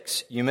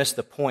 6, you miss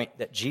the point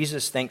that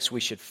Jesus thinks we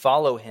should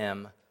follow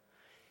him.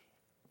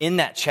 In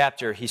that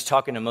chapter, he's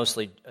talking to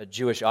mostly a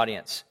Jewish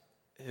audience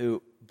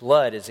who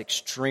blood is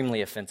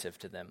extremely offensive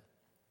to them.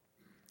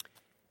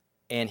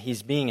 And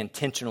he's being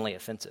intentionally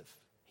offensive.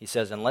 He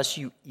says, unless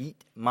you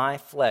eat my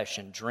flesh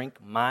and drink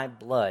my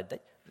blood.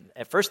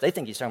 At first, they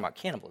think he's talking about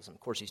cannibalism.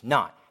 Of course, he's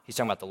not. He's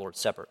talking about the Lord's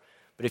Supper.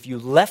 But if you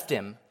left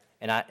him,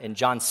 in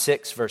John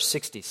 6, verse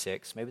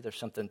 66, maybe there's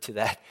something to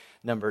that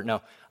number.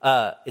 No,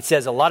 it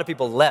says a lot of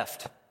people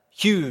left.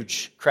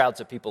 Huge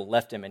crowds of people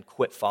left him and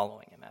quit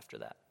following him after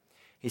that.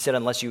 He said,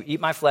 unless you eat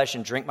my flesh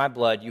and drink my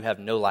blood, you have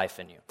no life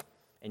in you,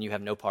 and you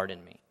have no part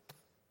in me.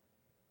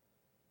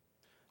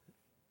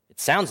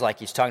 It sounds like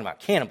he's talking about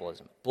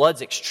cannibalism.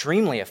 Blood's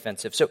extremely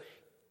offensive. So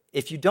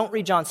if you don't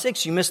read John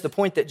 6, you miss the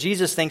point that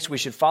Jesus thinks we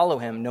should follow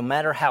him no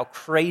matter how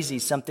crazy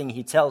something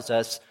he tells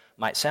us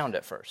might sound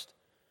at first.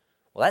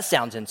 Well, that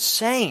sounds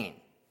insane.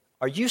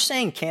 Are you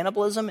saying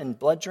cannibalism and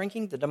blood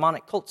drinking? The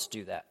demonic cults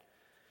do that.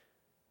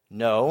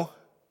 No,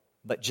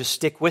 but just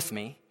stick with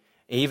me.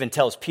 He even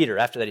tells Peter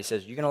after that, he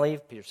says, "You going to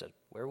leave?" Peter says,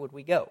 "Where would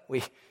we go?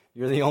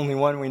 You're the only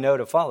one we know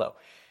to follow."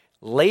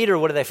 Later,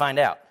 what do they find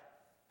out?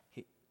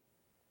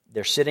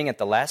 They're sitting at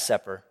the Last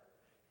Supper.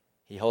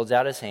 He holds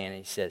out his hand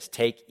and he says,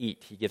 "Take,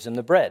 eat." He gives them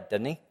the bread,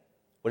 doesn't he?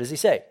 What does he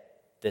say?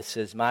 "This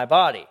is my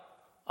body."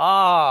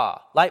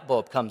 Light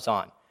bulb comes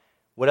on.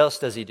 What else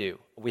does he do?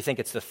 We think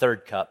it's the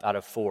third cup out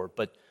of 4,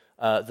 but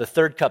the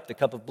third cup, the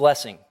cup of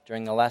blessing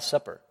during the Last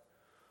Supper.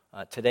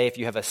 Today, if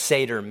you have a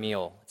Seder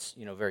meal, it's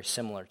very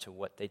similar to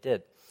what they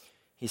did.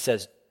 He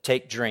says,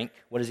 "Take, drink."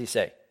 What does he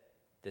say?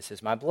 "This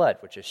is my blood,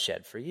 which is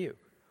shed for you."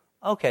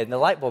 Okay, and the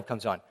light bulb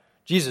comes on.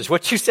 Jesus,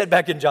 what you said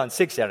back in John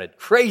 6 sounded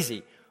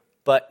crazy,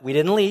 but we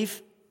didn't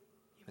leave.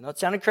 Even though it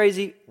sounded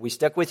crazy, we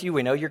stuck with you.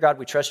 We know you're God.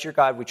 We trust you're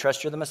God. We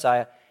trust you're the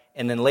Messiah.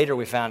 And then later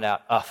we found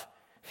out,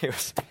 he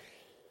was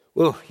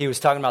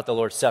talking about the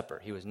Lord's Supper.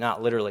 He was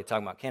not literally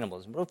talking about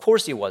cannibalism. But of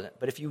course he wasn't.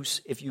 But if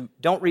you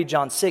don't read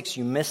John 6,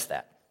 you miss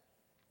that.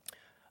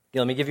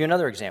 Let me give you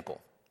another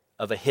example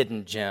of a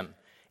hidden gem.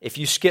 If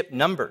you skip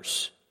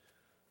Numbers,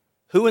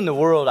 who in the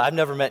world, I've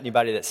never met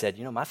anybody that said,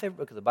 my favorite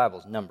book of the Bible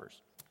is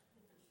Numbers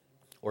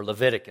or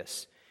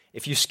Leviticus.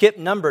 If you skip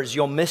Numbers,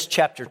 you'll miss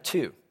chapter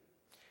 2,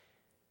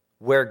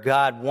 where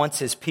God wants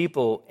his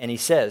people, and he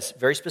says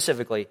very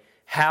specifically,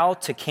 how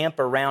to camp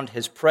around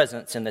his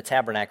presence in the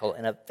tabernacle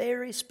in a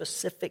very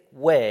specific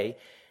way,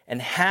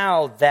 and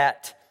how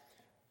that,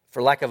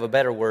 for lack of a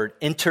better word,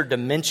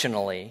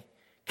 interdimensionally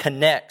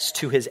connects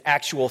to his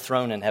actual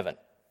throne in heaven.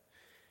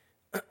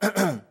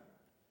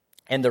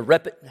 And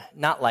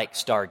not like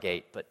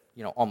Stargate, but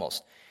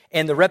almost.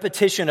 And the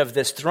repetition of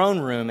this throne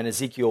room in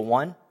Ezekiel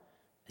 1,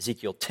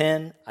 Ezekiel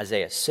 10,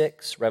 Isaiah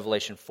 6,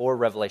 Revelation 4,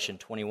 Revelation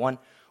 21,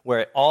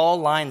 where it all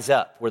lines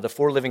up, where the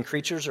 4 living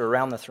creatures are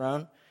around the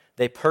throne,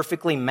 they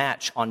perfectly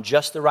match on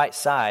just the right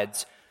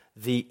sides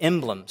the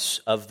emblems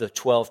of the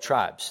 12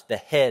 tribes,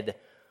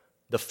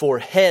 the 4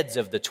 heads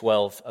of the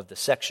 12 of the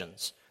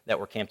sections that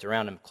were camped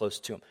around him, close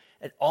to him.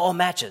 It all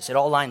matches. It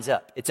all lines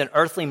up. It's an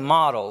earthly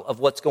model of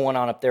what's going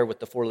on up there with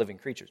the 4 living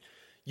creatures.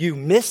 You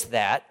miss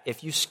that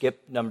if you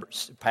skip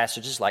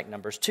passages like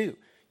Numbers 2.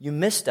 You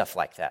miss stuff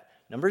like that.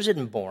 Numbers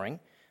isn't boring.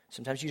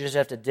 Sometimes you just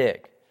have to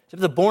dig. Some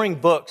of the boring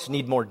books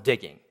need more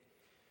digging,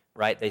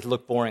 right? They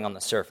look boring on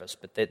the surface,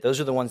 but those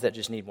are the ones that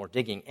just need more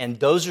digging. And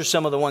those are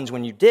some of the ones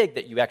when you dig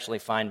that you actually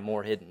find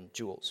more hidden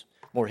jewels,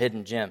 more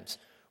hidden gems,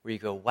 where you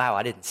go, wow,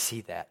 I didn't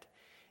see that.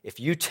 If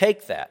you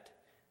take that,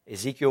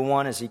 Ezekiel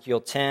 1,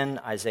 Ezekiel 10,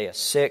 Isaiah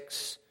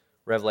 6,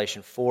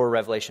 Revelation 4,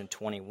 Revelation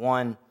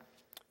 21,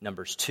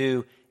 Numbers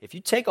 2. If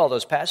you take all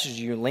those passages,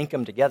 you link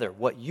them together,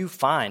 what you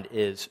find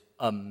is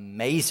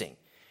amazing.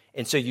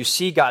 And so you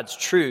see God's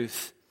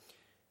truth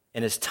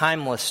and his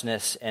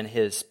timelessness and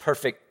his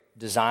perfect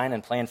design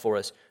and plan for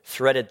us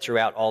threaded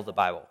throughout all the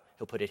Bible.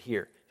 He'll put it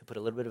here. He'll put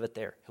a little bit of it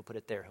there. He'll put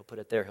it there. He'll put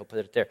it there. He'll put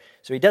it there.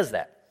 So he does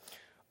that.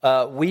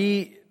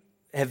 We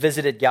have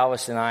visited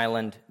Galveston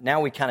Island.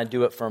 Now we kind of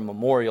do it for a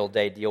Memorial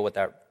Day deal with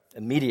our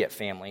immediate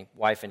family,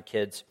 wife and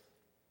kids.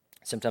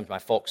 Sometimes my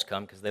folks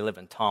come because they live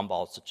in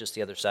Tomball, so just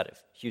the other side of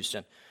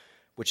Houston,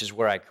 which is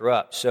where I grew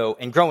up.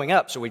 And growing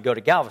up, so we'd go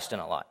to Galveston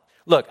a lot.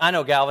 Look, I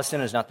know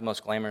Galveston is not the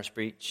most glamorous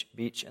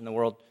beach in the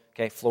world.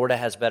 Okay, Florida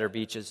has better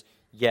beaches,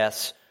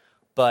 yes,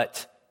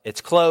 but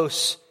it's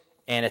close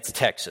and it's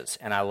Texas,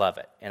 and I love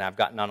it. And I've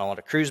gotten on a lot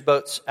of cruise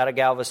boats out of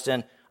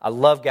Galveston. I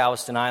love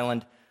Galveston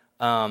Island.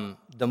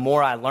 The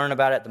more I learn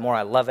about it, the more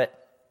I love it.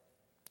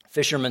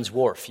 Fisherman's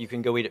Wharf. You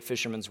can go eat at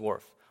Fisherman's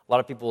Wharf. A lot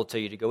of people will tell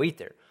you to go eat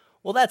there.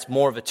 Well, that's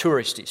more of a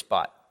touristy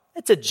spot.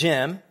 It's a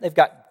gym. They've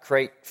got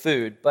great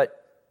food, but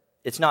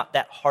it's not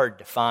that hard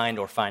to find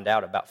or find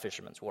out about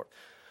Fisherman's Wharf.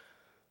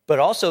 But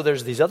also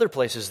there's these other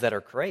places that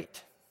are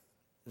great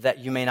that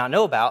you may not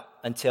know about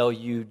until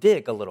you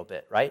dig a little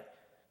bit, right?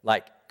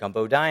 Like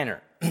Gumbo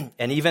Diner.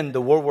 And even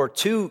the World War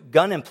II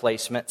gun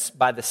emplacements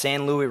by the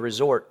San Luis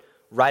Resort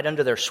right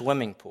under their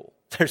swimming pool.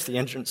 There's the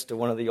entrance to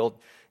one of the old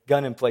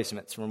gun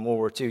emplacements from World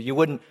War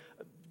II.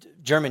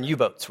 German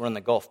U-boats were in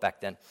the Gulf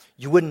back then.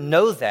 You wouldn't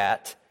know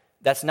that.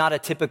 That's not a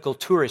typical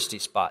touristy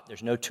spot.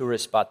 There's no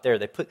tourist spot there.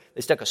 They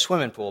stuck a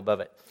swimming pool above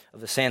it of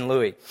the San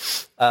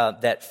Luis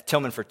that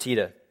Tillman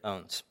Fertitta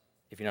owns.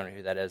 If you don't know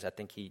who that is, I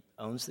think he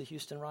owns the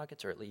Houston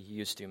Rockets, or at least he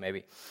used to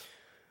maybe.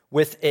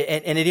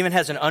 And it even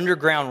has an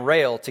underground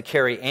rail to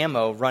carry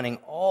ammo running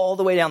all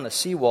the way down the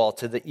seawall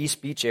to the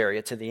East Beach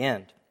area to the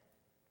end.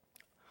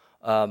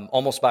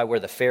 Almost by where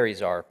the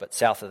ferries are, but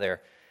south of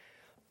there,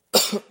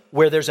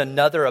 where there's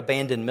another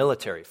abandoned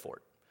military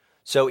fort.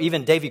 So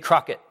even Davy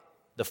Crockett,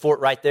 the fort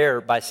right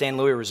there by San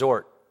Luis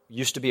Resort,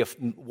 used to be a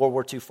World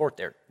War II fort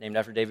there, named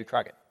after Davy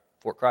Crockett,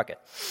 Fort Crockett.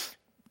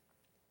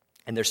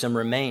 And there's some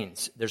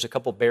remains. There's a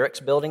couple barracks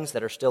buildings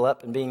that are still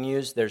up and being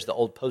used. There's the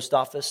old post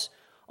office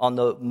on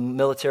the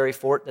military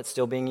fort that's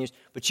still being used.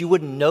 But you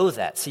wouldn't know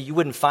that. See, you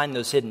wouldn't find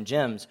those hidden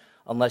gems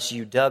unless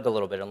you dug a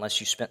little bit, unless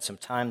you spent some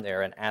time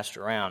there and asked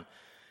around.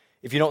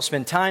 If you don't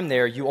spend time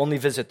there, you only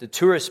visit the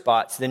tourist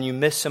spots, then you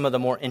miss some of the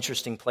more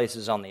interesting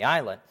places on the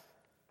island.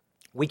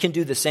 We can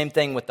do the same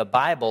thing with the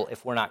Bible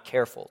if we're not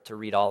careful to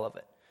read all of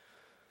it.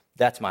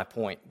 That's my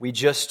point. We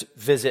just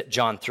visit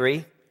John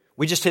 3.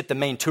 We just hit the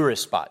main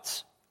tourist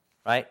spots,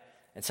 right?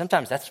 And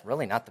sometimes that's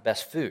really not the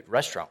best food,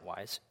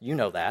 restaurant-wise. You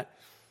know that.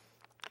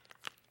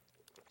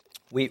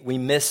 We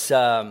miss,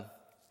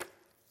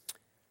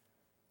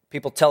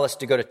 people tell us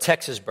to go to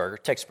Texas Burger.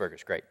 Texas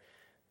Burger's great.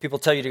 People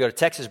tell you to go to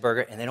Texas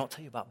Burger, and they don't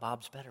tell you about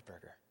Bob's Better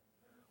Burger,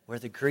 where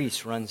the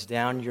grease runs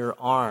down your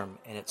arm,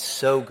 and it's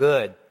so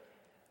good.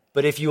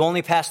 But if you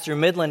only pass through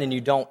Midland and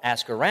you don't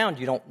ask around,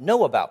 you don't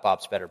know about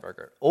Bob's Better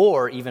Burger.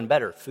 Or even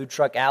better, Food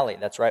Truck Alley,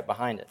 that's right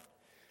behind it.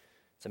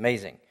 It's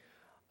amazing.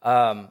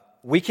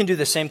 We can do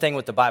the same thing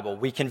with the Bible.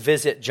 We can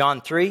visit John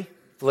 3,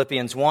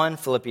 Philippians 1,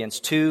 Philippians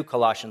 2,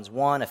 Colossians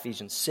 1,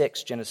 Ephesians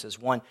 6, Genesis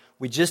 1.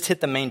 We just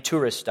hit the main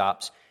tourist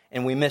stops,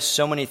 and we miss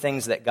so many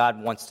things that God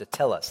wants to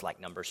tell us, like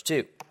Numbers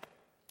 2,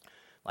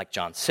 like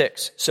John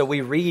 6. So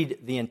we read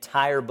the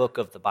entire book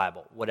of the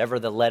Bible, whatever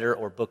the letter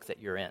or book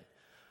that you're in.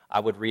 I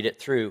would read it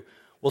through.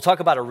 We'll talk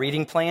about a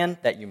reading plan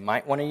that you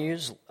might want to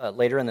use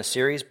later in the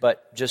series,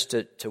 but just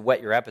to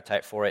whet your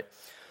appetite for it,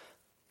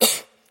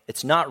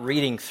 it's not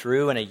reading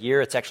through in a year.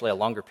 It's actually a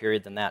longer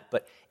period than that.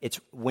 But it's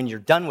when you're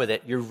done with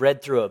it, you've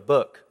read through a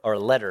book or a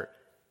letter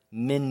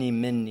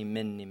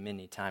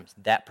many times,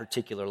 that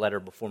particular letter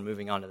before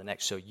moving on to the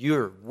next. So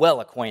you're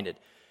well acquainted.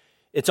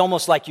 It's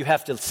almost like you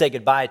have to say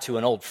goodbye to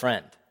an old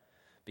friend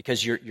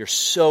because you're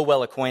so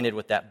well acquainted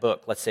with that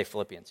book. Let's say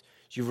Philippians.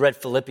 You've read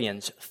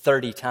Philippians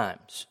 30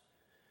 times,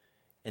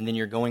 and then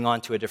you're going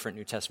on to a different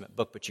New Testament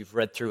book, but you've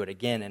read through it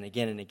again and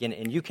again and again,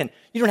 and you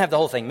don't have the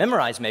whole thing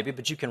memorized maybe,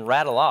 but you can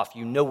rattle off.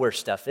 You know where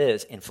stuff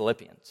is in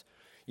Philippians.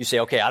 You say,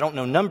 okay, I don't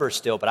know Numbers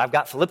still, but I've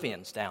got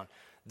Philippians down.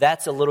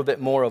 That's a little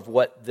bit more of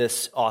what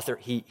this author,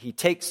 he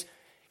takes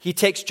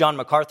John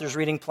MacArthur's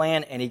reading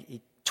plan, and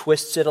he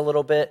twists it a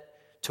little bit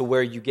to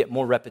where you get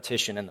more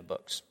repetition in the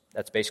books.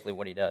 That's basically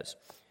what he does,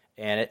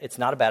 and it's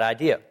not a bad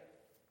idea.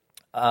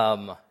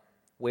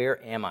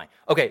 Where am I?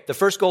 Okay, the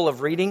first goal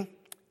of reading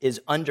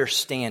is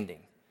understanding.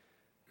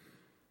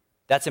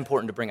 That's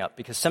important to bring up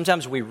because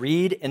sometimes we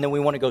read and then we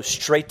want to go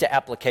straight to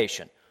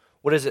application.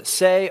 What does it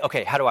say?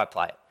 Okay, how do I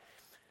apply it?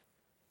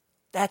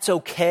 That's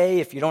okay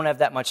if you don't have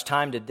that much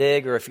time to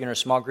dig or if you're in a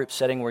small group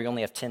setting where you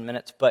only have 10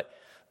 minutes, but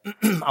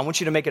I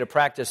want you to make it a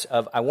practice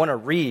of I want to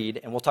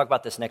read, and we'll talk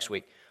about this next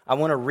week. I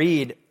want to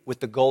read with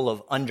the goal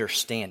of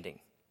understanding.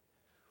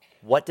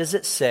 What does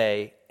it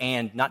say?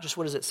 And not just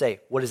what does it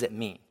say, what does it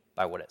mean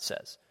by what it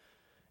says?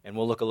 And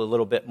we'll look a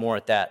little bit more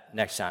at that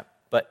next time.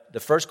 But the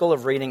first goal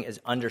of reading is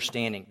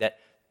understanding that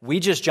we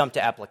just jump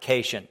to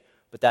application,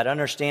 but that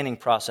understanding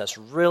process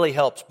really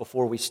helps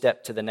before we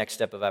step to the next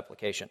step of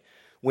application.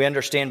 We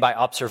understand by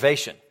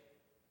observation.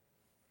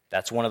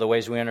 That's one of the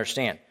ways we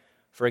understand.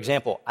 For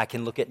example, I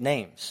can look at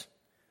names.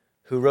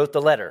 Who wrote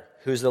the letter?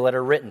 Who's the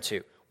letter written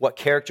to? What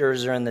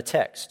characters are in the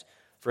text?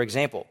 For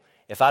example,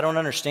 if I don't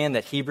understand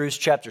that Hebrews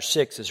chapter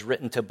 6 is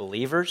written to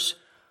believers,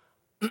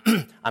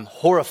 I'm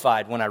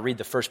horrified when I read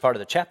the first part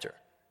of the chapter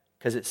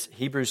because it's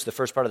Hebrews, the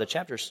first part of the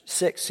chapter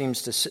 6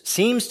 seems to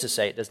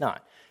say, it does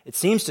not. It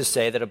seems to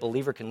say that a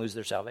believer can lose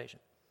their salvation.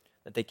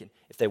 That they can,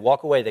 if they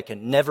walk away, they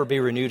can never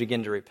be renewed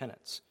again to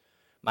repentance.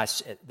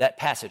 That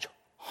passage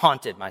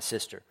haunted my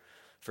sister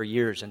for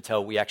years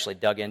until we actually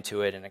dug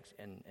into it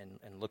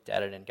and looked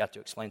at it and got to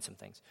explain some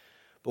things.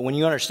 But when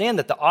you understand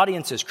that the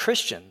audience is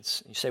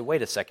Christians, you say,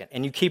 wait a second,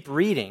 and you keep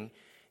reading,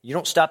 you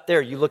don't stop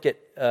there. You look at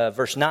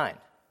verse 9.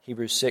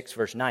 Hebrews 6,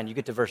 verse 9. You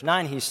get to verse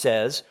 9, he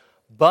says,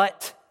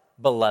 but,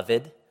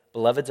 beloved,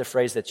 beloved's a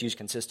phrase that's used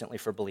consistently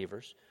for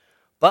believers,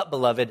 but,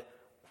 beloved,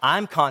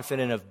 I'm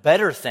confident of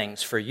better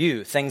things for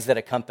you, things that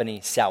accompany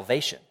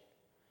salvation.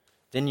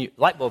 Then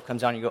light bulb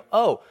comes on and you go,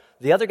 oh,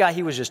 the other guy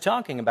he was just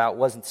talking about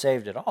wasn't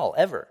saved at all,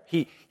 ever.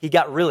 He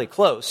got really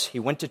close. He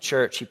went to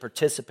church. He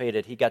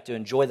participated. He got to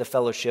enjoy the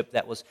fellowship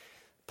that was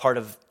part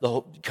of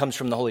comes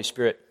from the Holy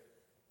Spirit.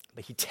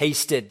 But he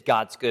tasted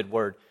God's good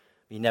word.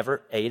 He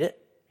never ate it.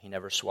 He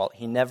never swallowed.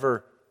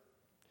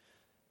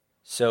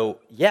 So,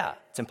 yeah,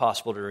 it's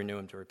impossible to renew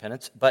him to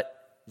repentance. But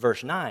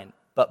verse 9,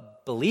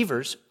 but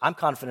believers, I'm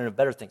confident of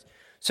better things.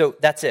 So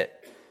that's it.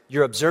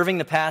 You're observing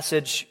the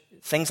passage.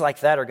 Things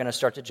like that are going to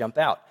start to jump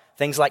out.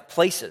 Things like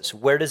places.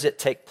 Where does it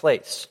take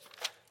place?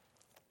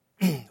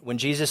 When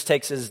Jesus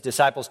takes his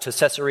disciples to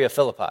Caesarea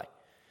Philippi,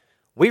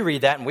 we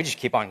read that and we just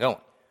keep on going.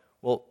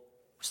 Well,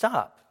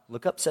 stop.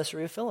 Look up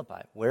Caesarea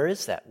Philippi. Where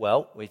is that?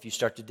 Well, if you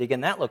start to dig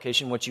in that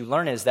location, what you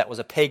learn is that was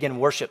a pagan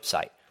worship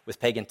site with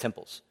pagan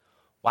temples.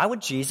 Why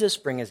would Jesus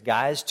bring his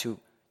guys to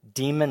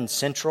Demon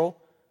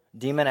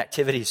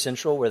Activity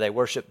Central, where they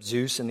worship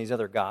Zeus and these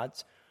other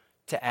gods,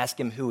 to ask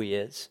him who he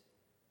is?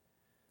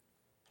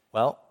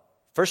 Well,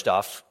 first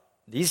off,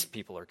 these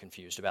people are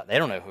confused about it. They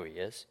don't know who he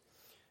is.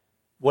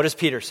 What does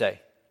Peter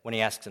say when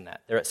he asks him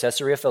that? They're at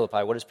Caesarea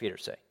Philippi. What does Peter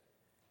say?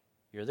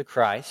 You're the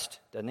Christ,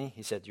 doesn't he?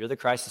 He said, you're the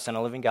Christ, the Son of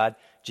the living God.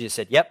 Jesus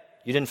said, yep,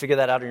 you didn't figure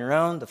that out on your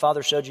own. The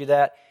Father showed you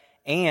that,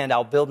 and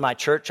I'll build my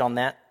church on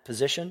that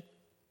position.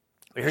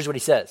 But here's what he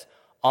says.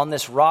 On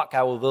this rock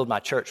I will build my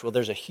church. Well,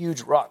 there's a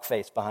huge rock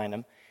face behind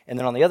him. And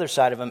then on the other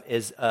side of him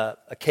is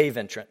a cave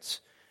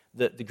entrance.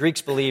 The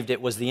Greeks believed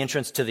it was the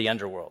entrance to the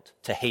underworld,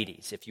 to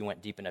Hades. If you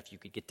went deep enough, you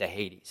could get to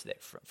Hades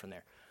from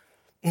there.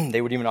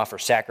 They would even offer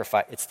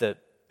sacrifice. It's the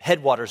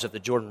headwaters of the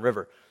Jordan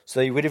River. So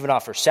they would even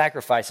offer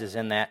sacrifices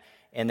in that.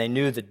 And they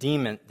knew the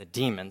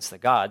demons, the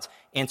gods,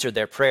 answered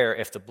their prayer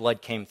if the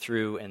blood came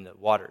through in the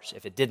waters.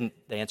 If it didn't,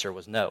 the answer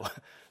was no.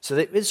 So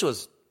this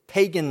was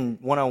pagan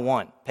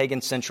 101,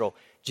 pagan central.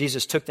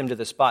 Jesus took them to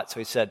the spot. So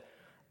he said,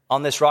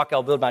 on this rock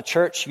I'll build my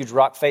church, huge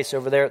rock face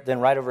over there, then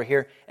right over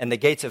here. And the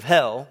gates of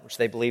hell, which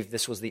they believed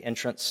this was the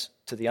entrance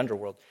to the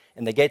underworld,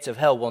 and the gates of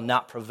hell will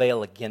not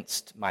prevail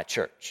against my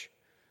church.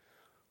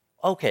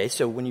 Okay,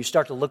 so when you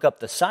start to look up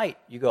the site,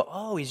 you go,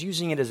 oh, he's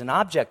using it as an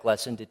object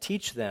lesson to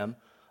teach them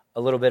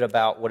a little bit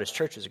about what his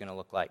church is going to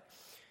look like.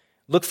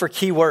 Look for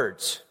key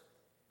words.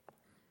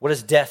 What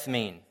does death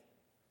mean?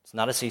 It's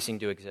not a ceasing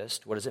to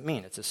exist. What does it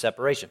mean? It's a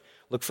separation.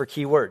 Look for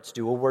key words.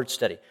 Do a word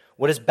study.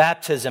 What does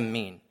baptism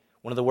mean?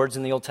 One of the words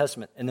in the Old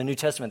Testament, in the New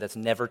Testament, that's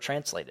never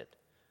translated.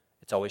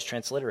 It's always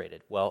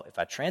transliterated. Well, if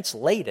I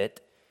translate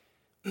it,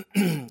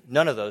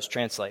 none of those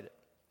translate it.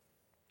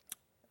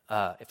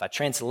 If I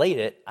translate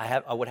it,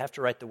 I would have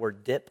to write the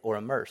word dip or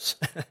immerse.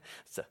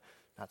 So,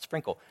 not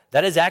sprinkle.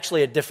 That is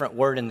actually a different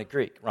word in the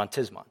Greek,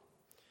 rantismon.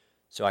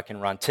 So I can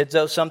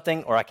rantizo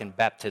something or I can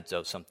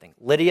baptizo something.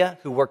 Lydia,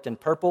 who worked in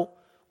purple,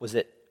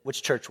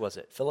 which church was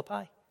it?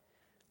 Philippi?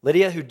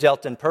 Lydia, who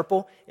dealt in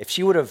purple, if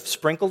she would have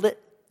sprinkled it,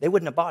 they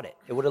wouldn't have bought it.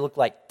 It would have looked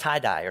like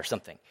tie-dye or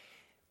something.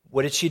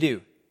 What did she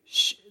do?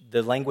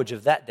 The language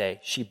of that day,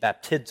 she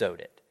baptizoed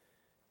it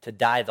to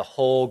dye the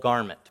whole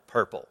garment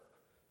purple.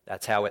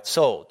 That's how it's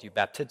sold. You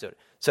baptizoed it.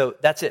 So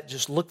that's it.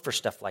 Just look for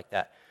stuff like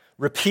that.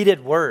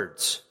 Repeated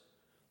words.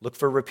 Look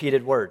for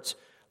repeated words.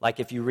 Like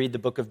if you read the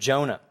book of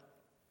Jonah,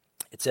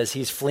 it says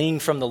he's fleeing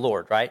from the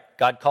Lord, right?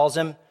 God calls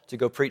him to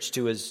go preach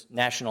to his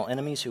national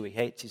enemies who he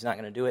hates. He's not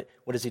going to do it.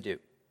 What does he do?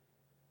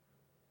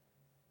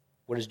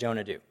 What does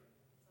Jonah do?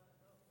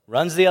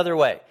 Runs the other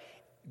way.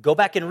 Go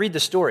back and read the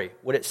story.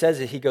 What it says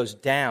is he goes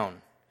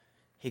down.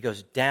 He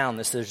goes down.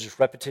 There's this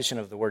repetition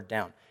of the word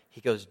down. He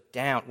goes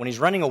down. When he's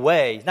running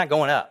away, he's not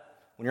going up.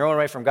 When you're running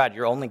away from God,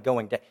 you're only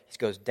going down. He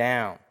goes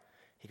down.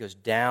 He goes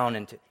down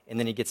and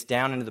then he gets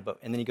down into the boat.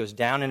 And then he goes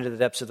down into the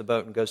depths of the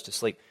boat and goes to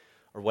sleep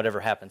or whatever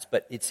happens.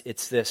 But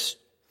it's this,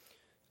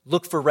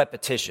 look for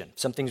repetition.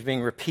 Something's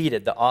being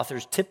repeated. The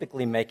author's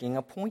typically making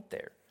a point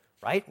there,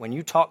 right? When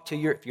you talk to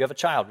if you have a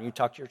child, when you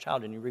talk to your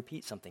child and you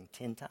repeat something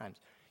 10 times,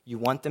 you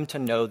want them to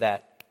know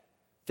that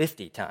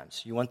 50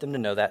 times. You want them to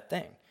know that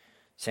thing.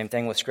 Same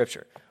thing with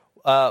Scripture.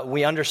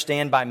 We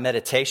understand by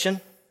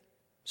meditation.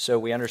 So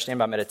we understand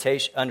by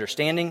meditation,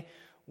 understanding.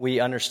 We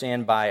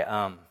understand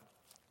by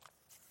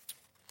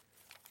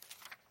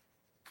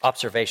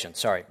observation.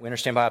 Sorry. We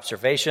understand by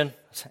observation.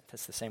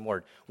 That's the same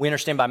word. We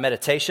understand by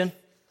meditation.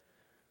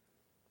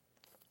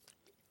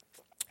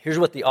 Here's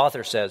what the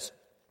author says.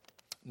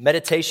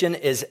 Meditation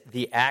is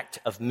the act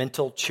of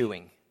mental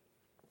chewing.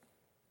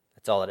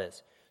 That's all it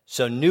is.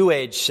 So New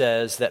Age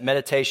says that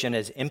meditation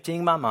is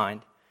emptying my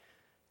mind,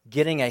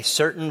 getting a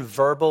certain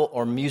verbal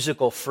or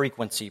musical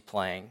frequency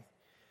playing,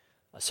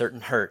 a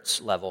certain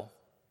hertz level,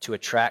 to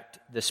attract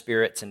the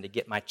spirits and to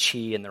get my chi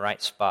in the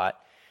right spot.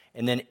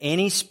 And then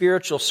any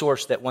spiritual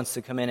source that wants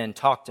to come in and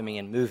talk to me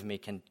and move me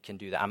can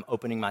do that. I'm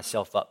opening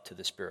myself up to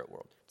the spirit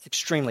world. It's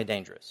extremely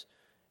dangerous.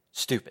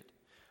 Stupid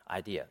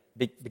idea.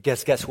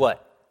 Because guess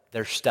what?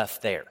 There's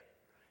stuff there.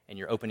 And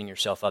you're opening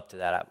yourself up to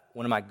that.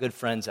 One of my good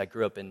friends, I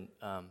grew up in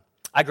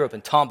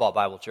Tomball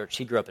Bible Church.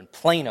 He grew up in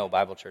Plano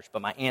Bible Church,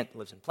 but my aunt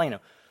lives in Plano.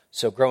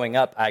 So growing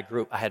up, I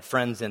had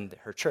friends in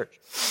her church.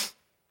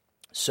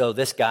 So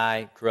this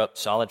guy grew up,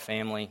 solid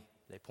family.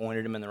 They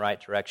pointed him in the right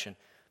direction.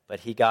 But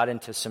he got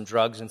into some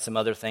drugs and some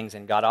other things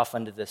and got off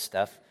into this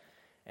stuff.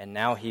 And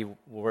now he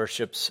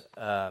worships,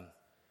 I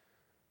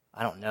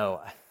don't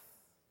know,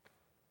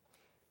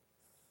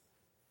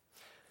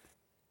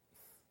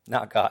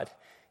 not God,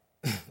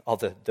 all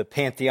the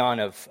pantheon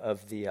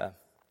of the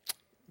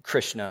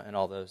Krishna and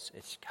all those.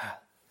 It's God.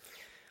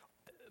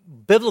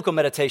 Biblical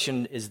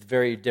meditation is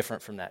very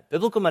different from that.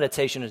 Biblical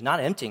meditation is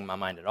not emptying my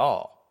mind at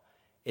all.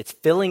 It's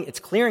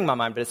clearing my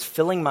mind, but it's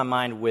filling my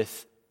mind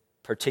with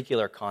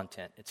particular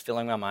content. It's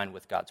filling my mind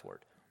with God's word,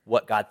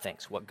 what God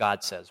thinks, what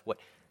God says.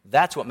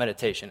 That's what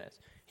meditation is.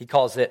 He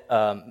calls it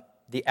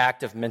the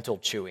act of mental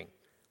chewing.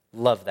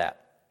 Love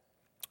that.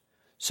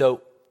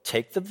 So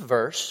take the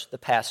verse, the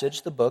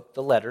passage, the book,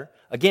 the letter.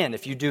 Again,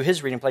 if you do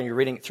his reading plan, you're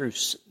reading it through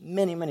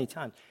many, many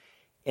times.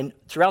 And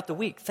throughout the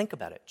week, think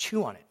about it.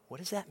 Chew on it. What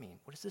does that mean?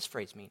 What does this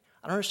phrase mean?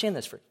 I don't understand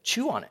this phrase.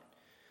 Chew on it.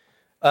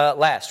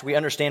 Last, we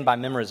understand by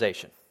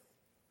memorization.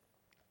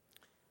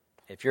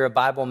 If you're a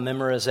Bible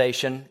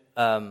memorization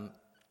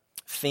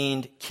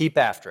fiend, keep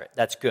after it.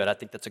 That's good. I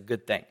think that's a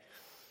good thing.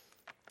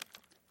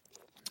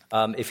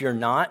 If you're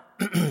not,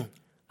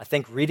 I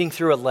think reading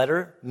through a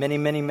letter many,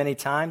 many, many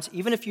times,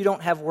 even if you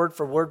don't have word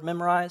for word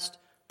memorized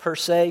per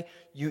se,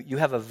 you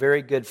have a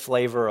very good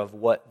flavor of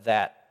what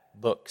that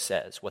book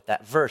says, what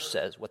that verse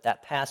says, what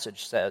that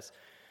passage says.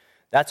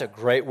 That's a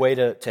great way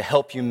to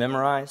help you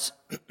memorize.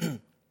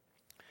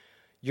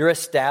 You're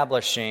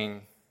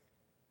establishing,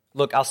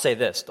 look, I'll say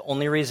this. The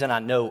only reason I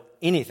know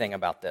anything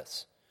about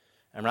this,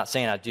 I'm not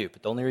saying I do,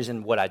 but the only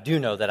reason what I do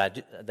know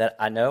that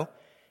I know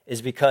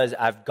is because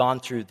I've gone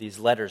through these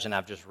letters and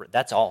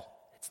that's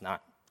all. It's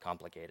not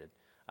complicated.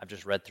 I've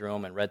just read through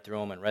them and read through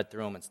them and read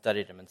through them and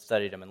studied them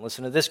and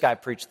listened to this guy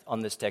preach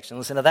on this text and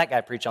listen to that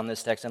guy preach on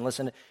this text and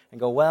listen and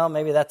go, well,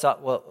 maybe that's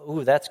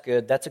that's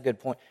good. That's a good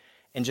point.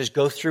 And just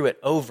go through it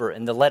over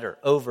in the letter,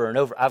 over and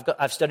over.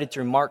 I've studied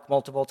through Mark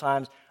multiple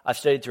times. I've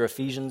studied through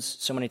Ephesians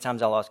so many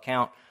times I lost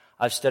count.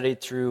 I've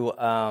studied through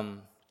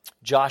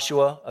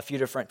Joshua a few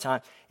different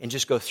times and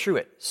just go through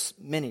it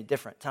many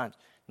different times.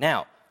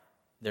 Now,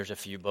 there's a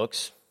few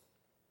books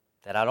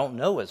that I don't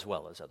know as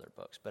well as other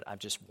books, but I've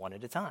just one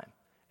at a time.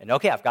 And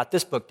okay, I've got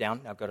this book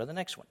down. Now go to the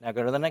next one. Now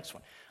go to the next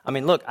one. I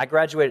mean, look, I grew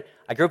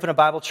up in a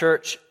Bible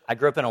church. I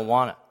grew up in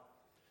Awana.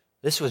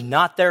 This was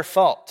not their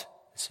fault.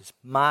 This is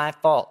my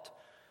fault.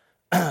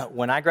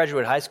 When I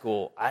graduated high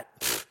school,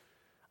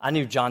 I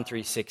knew John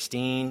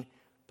 3:16,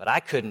 but I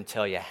couldn't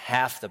tell you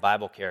half the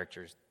Bible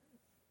characters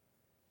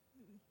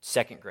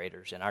second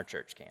graders in our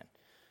church can.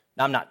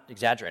 Now, I'm not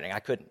exaggerating. I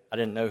couldn't. I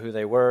didn't know who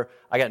they were.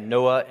 I got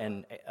Noah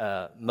and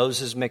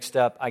Moses mixed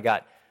up.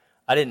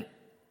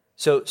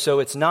 So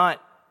it's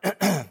not,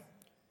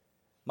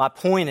 my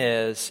point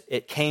is,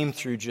 it came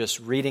through just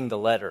reading the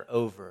letter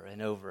over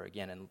and over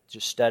again and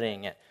just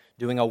studying it,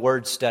 doing a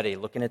word study,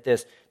 looking at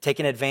this,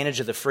 taking advantage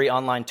of the free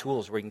online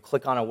tools where you can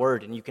click on a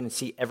word and you can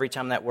see every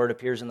time that word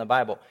appears in the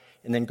Bible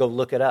and then go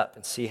look it up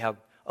and see how,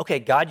 okay,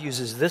 God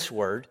uses this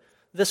word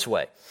this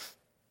way.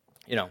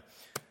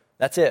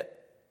 That's it.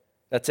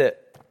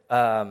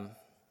 I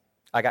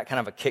got kind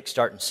of a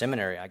kickstart in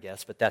seminary, I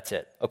guess, but that's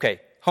it. Okay,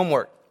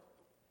 homework.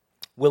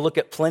 We'll look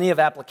at plenty of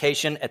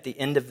application at the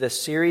end of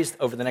this series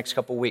over the next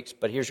couple weeks,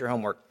 but here's your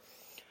homework.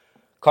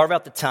 Carve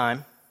out the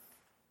time,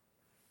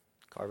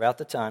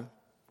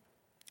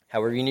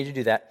 however you need to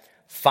do that.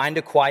 Find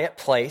a quiet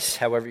place,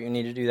 however you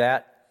need to do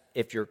that.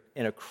 If you're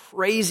in a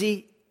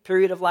crazy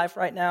period of life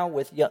right now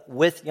with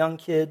young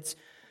kids,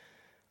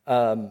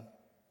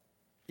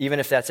 even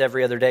if that's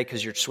every other day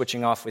because you're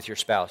switching off with your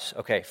spouse.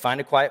 Okay,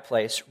 find a quiet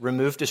place.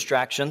 Remove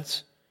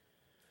distractions.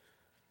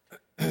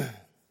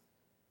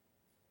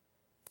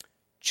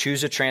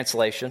 Choose a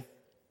translation.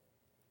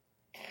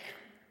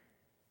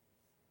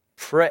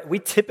 Pray. We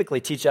typically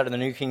teach out of the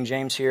New King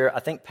James here. I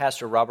think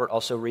Pastor Robert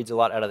also reads a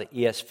lot out of the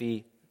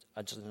ESV.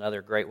 That's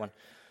another great one.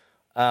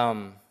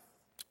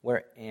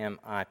 Where am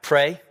I?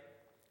 Pray.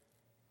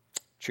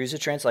 Choose a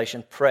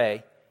translation.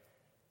 Pray.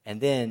 And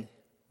then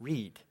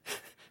read.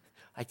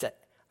 I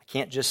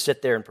can't just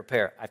sit there and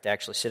prepare. I have to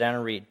actually sit down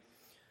and read.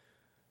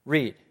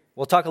 Read.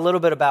 We'll talk a little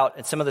bit about,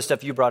 and some of the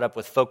stuff you brought up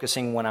with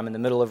focusing when I'm in the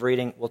middle of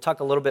reading. We'll talk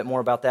a little bit more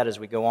about that as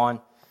we go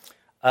on.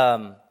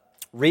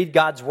 Read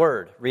God's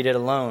Word. Read it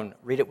alone.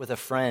 Read it with a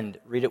friend.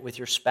 Read it with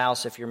your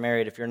spouse if you're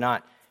married. If you're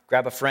not,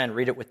 grab a friend.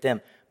 Read it with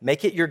them.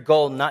 Make it your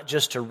goal not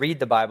just to read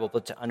the Bible,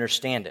 but to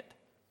understand it.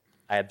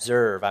 I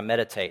observe. I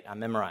meditate. I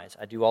memorize.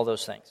 I do all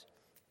those things.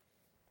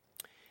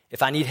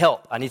 If I need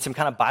help, I need some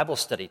kind of Bible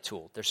study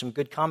tool. There's some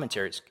good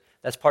commentaries.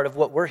 That's part of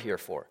what we're here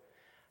for.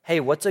 Hey,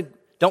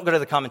 don't go to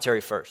the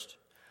commentary first.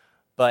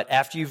 But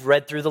after you've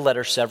read through the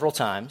letter several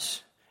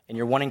times and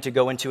you're wanting to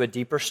go into a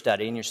deeper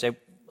study and you say,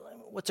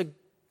 what's a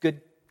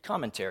good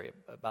commentary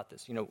about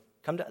this?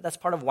 That's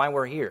part of why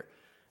we're here.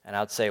 And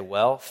I would say,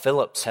 well,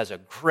 Phillips has a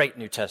great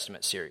New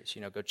Testament series.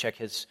 Go check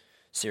his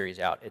series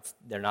out.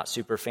 They're not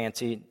super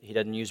fancy. He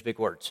doesn't use big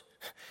words.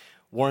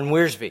 Warren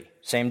Wiersbe,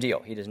 same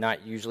deal. He does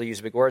not usually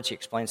use big words. He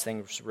explains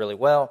things really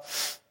well.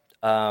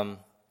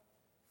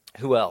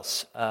 Who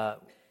else? Charles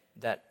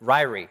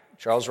Ryrie,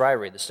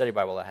 the study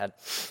Bible I had.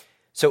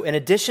 So in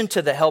addition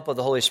to the help of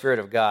the Holy Spirit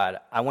of God,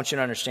 I want you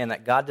to understand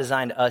that God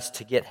designed us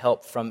to get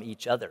help from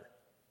each other,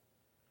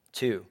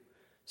 too.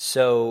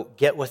 So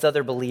get with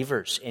other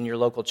believers in your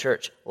local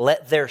church.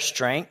 Let their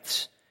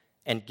strengths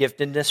and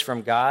giftedness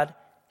from God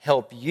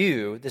help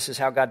you. This is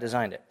how God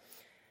designed it.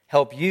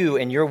 Help you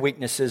in your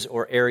weaknesses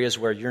or areas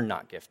where you're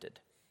not gifted.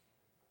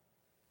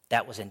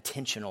 That was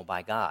intentional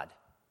by God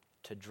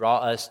to draw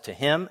us to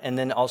Him and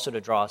then also to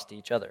draw us to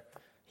each other.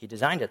 He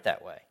designed it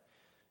that way.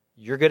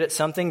 You're good at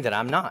something that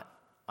I'm not.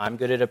 I'm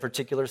good at a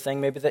particular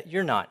thing maybe that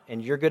you're not.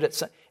 And you're good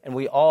at and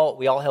we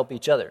all help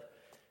each other.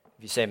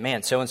 If you say,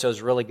 man, so-and-so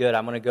is really good,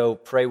 I'm going to go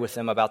pray with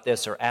them about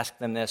this or ask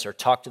them this or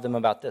talk to them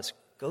about this.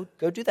 Go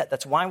do that.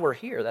 That's why we're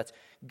here.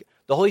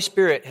 The Holy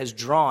Spirit has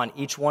drawn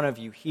each one of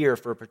you here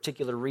for a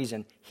particular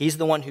reason. He's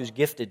the one who's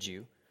gifted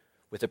you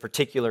with a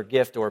particular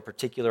gift or a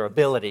particular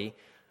ability.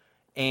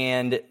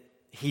 And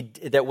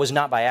that was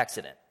not by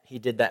accident. He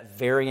did that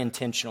very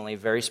intentionally,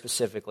 very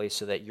specifically,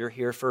 so that you're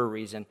here for a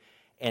reason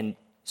and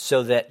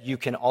so that you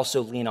can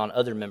also lean on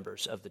other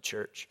members of the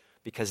church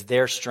because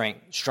they're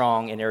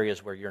strong in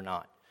areas where you're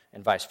not,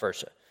 and vice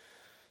versa.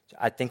 So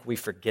I think we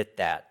forget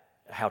that,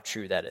 how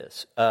true that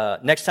is.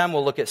 Next time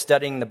we'll look at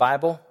studying the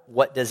Bible.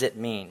 What does it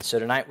mean? So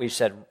tonight we've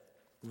said,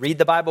 read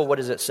the Bible. What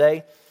does it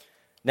say?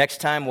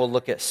 Next time we'll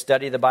look at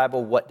study the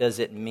Bible. What does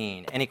it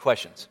mean? Any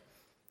questions?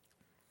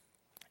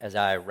 As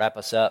I wrap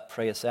us up,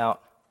 pray us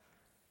out.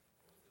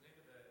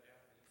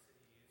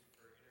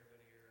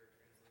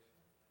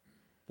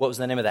 What was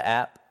the name of the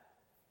app?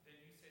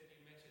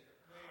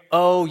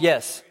 Oh,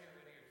 yes.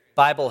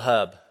 Bible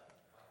Hub.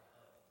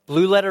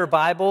 Blue Letter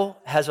Bible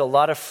has a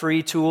lot of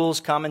free tools,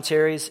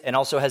 commentaries, and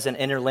also has an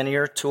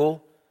interlinear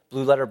tool,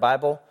 Blue Letter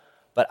Bible.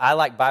 But I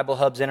like Bible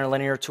Hub's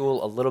interlinear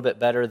tool a little bit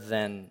better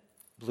than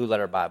Blue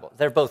Letter Bible.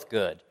 They're both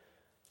good.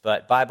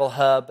 But Bible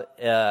Hub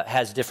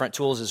has different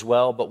tools as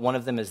well, but one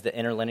of them is the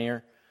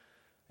interlinear.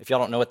 If y'all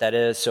don't know what that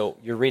is, so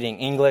you're reading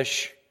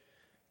English,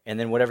 and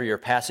then whatever your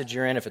passage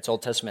you're in, if it's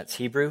Old Testament, it's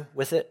Hebrew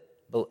with it,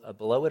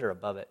 below it or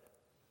above it?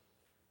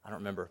 I don't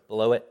remember.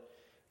 Below it,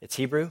 it's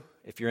Hebrew.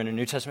 If you're in a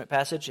New Testament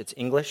passage, it's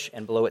English,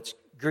 and below it's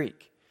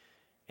Greek.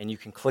 And you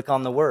can click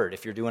on the word.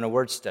 If you're doing a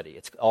word study,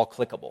 it's all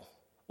clickable.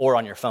 Or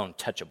on your phone,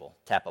 touchable,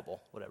 tappable,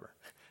 whatever.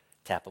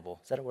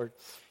 Tappable, is that a word?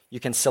 You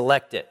can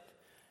select it.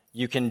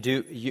 You can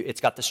do,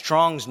 it's got the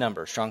Strong's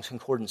number, Strong's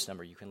Concordance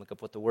number. You can look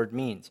up what the word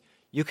means.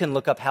 You can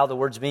look up how the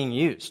word's being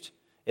used.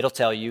 It'll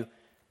tell you,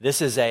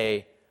 this is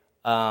a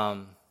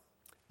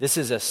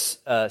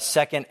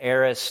second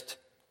aorist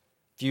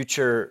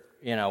future,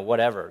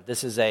 whatever.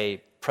 This is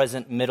a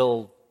present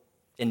middle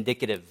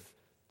indicative,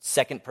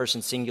 second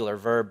person singular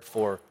verb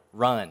for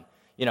run.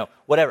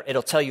 Whatever.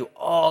 It'll tell you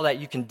all that.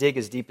 You can dig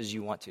as deep as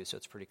you want to, so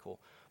it's pretty cool.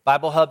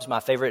 Bible Hub's my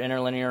favorite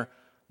interlinear.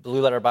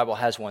 Blue Letter Bible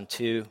has one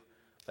too,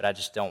 but I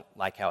just don't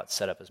like how it's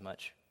set up as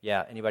much.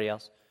 Yeah, anybody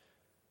else?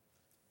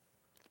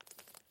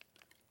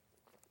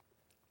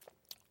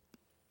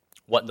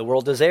 What in the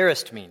world does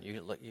aorist mean?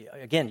 You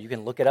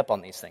can look it up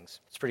on these things.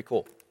 It's pretty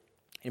cool.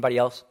 Anybody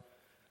else?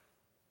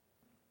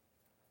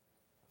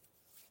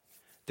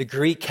 The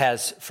Greek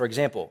has, for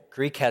example,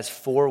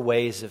 4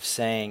 ways of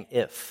saying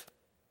if.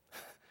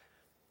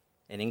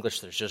 In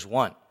English, there's just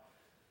one.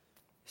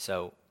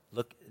 So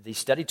look, these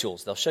study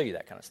tools, they'll show you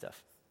that kind of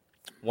stuff.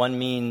 One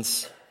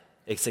means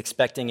it's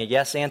expecting a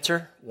yes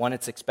answer. One,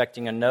 it's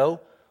expecting a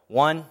no.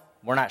 One,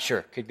 we're not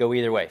sure. Could go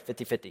either way,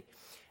 50-50.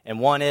 And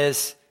one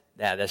is,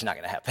 that's not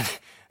going to happen.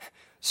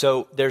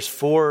 So there's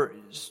 4,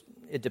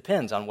 it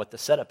depends on what the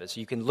setup is.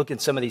 You can look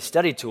at some of these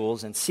study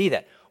tools and see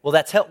that.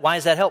 Well, why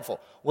is that helpful?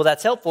 Well,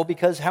 that's helpful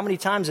because how many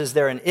times is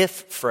there an if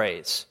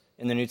phrase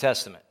in the New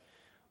Testament?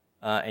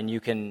 And you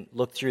can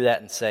look through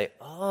that and say,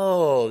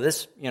 oh,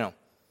 this,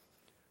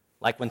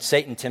 like when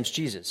Satan tempts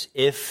Jesus.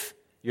 If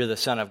you're the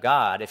Son of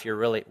God, if you're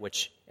really,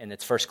 which, and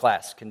it's first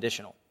class,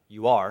 conditional,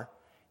 you are.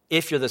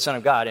 If you're the Son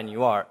of God and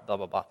you are, blah,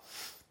 blah, blah.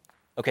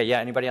 Okay, yeah,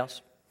 anybody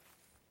else?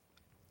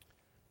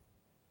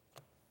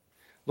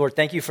 Lord,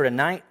 thank you for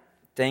tonight.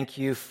 Thank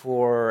you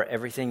for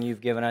everything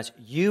you've given us.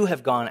 You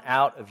have gone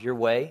out of your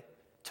way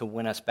to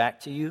win us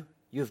back to you.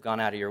 You have gone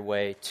out of your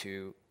way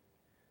to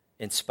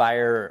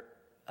inspire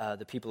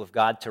the people of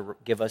God to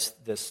give us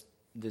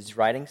these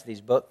writings,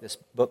 this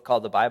book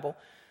called the Bible.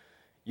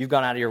 You've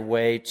gone out of your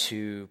way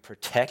to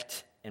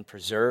protect and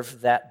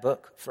preserve that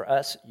book for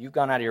us. You've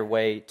gone out of your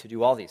way to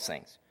do all these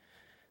things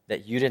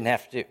that you didn't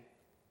have to do.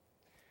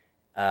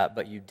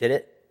 But you did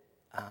it.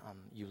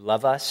 You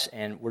love us,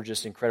 and we're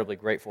just incredibly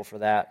grateful for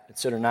that. And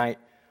so tonight,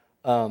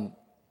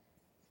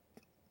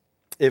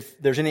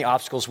 if there's any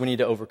obstacles we need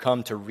to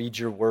overcome to read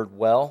your word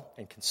well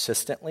and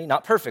consistently,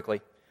 not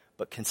perfectly,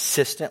 but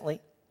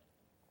consistently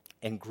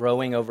and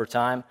growing over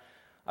time,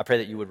 I pray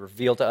that you would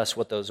reveal to us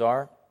what those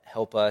are,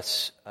 help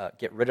us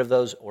get rid of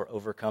those or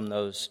overcome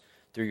those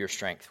through your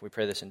strength. We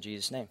pray this in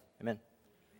Jesus' name. Amen.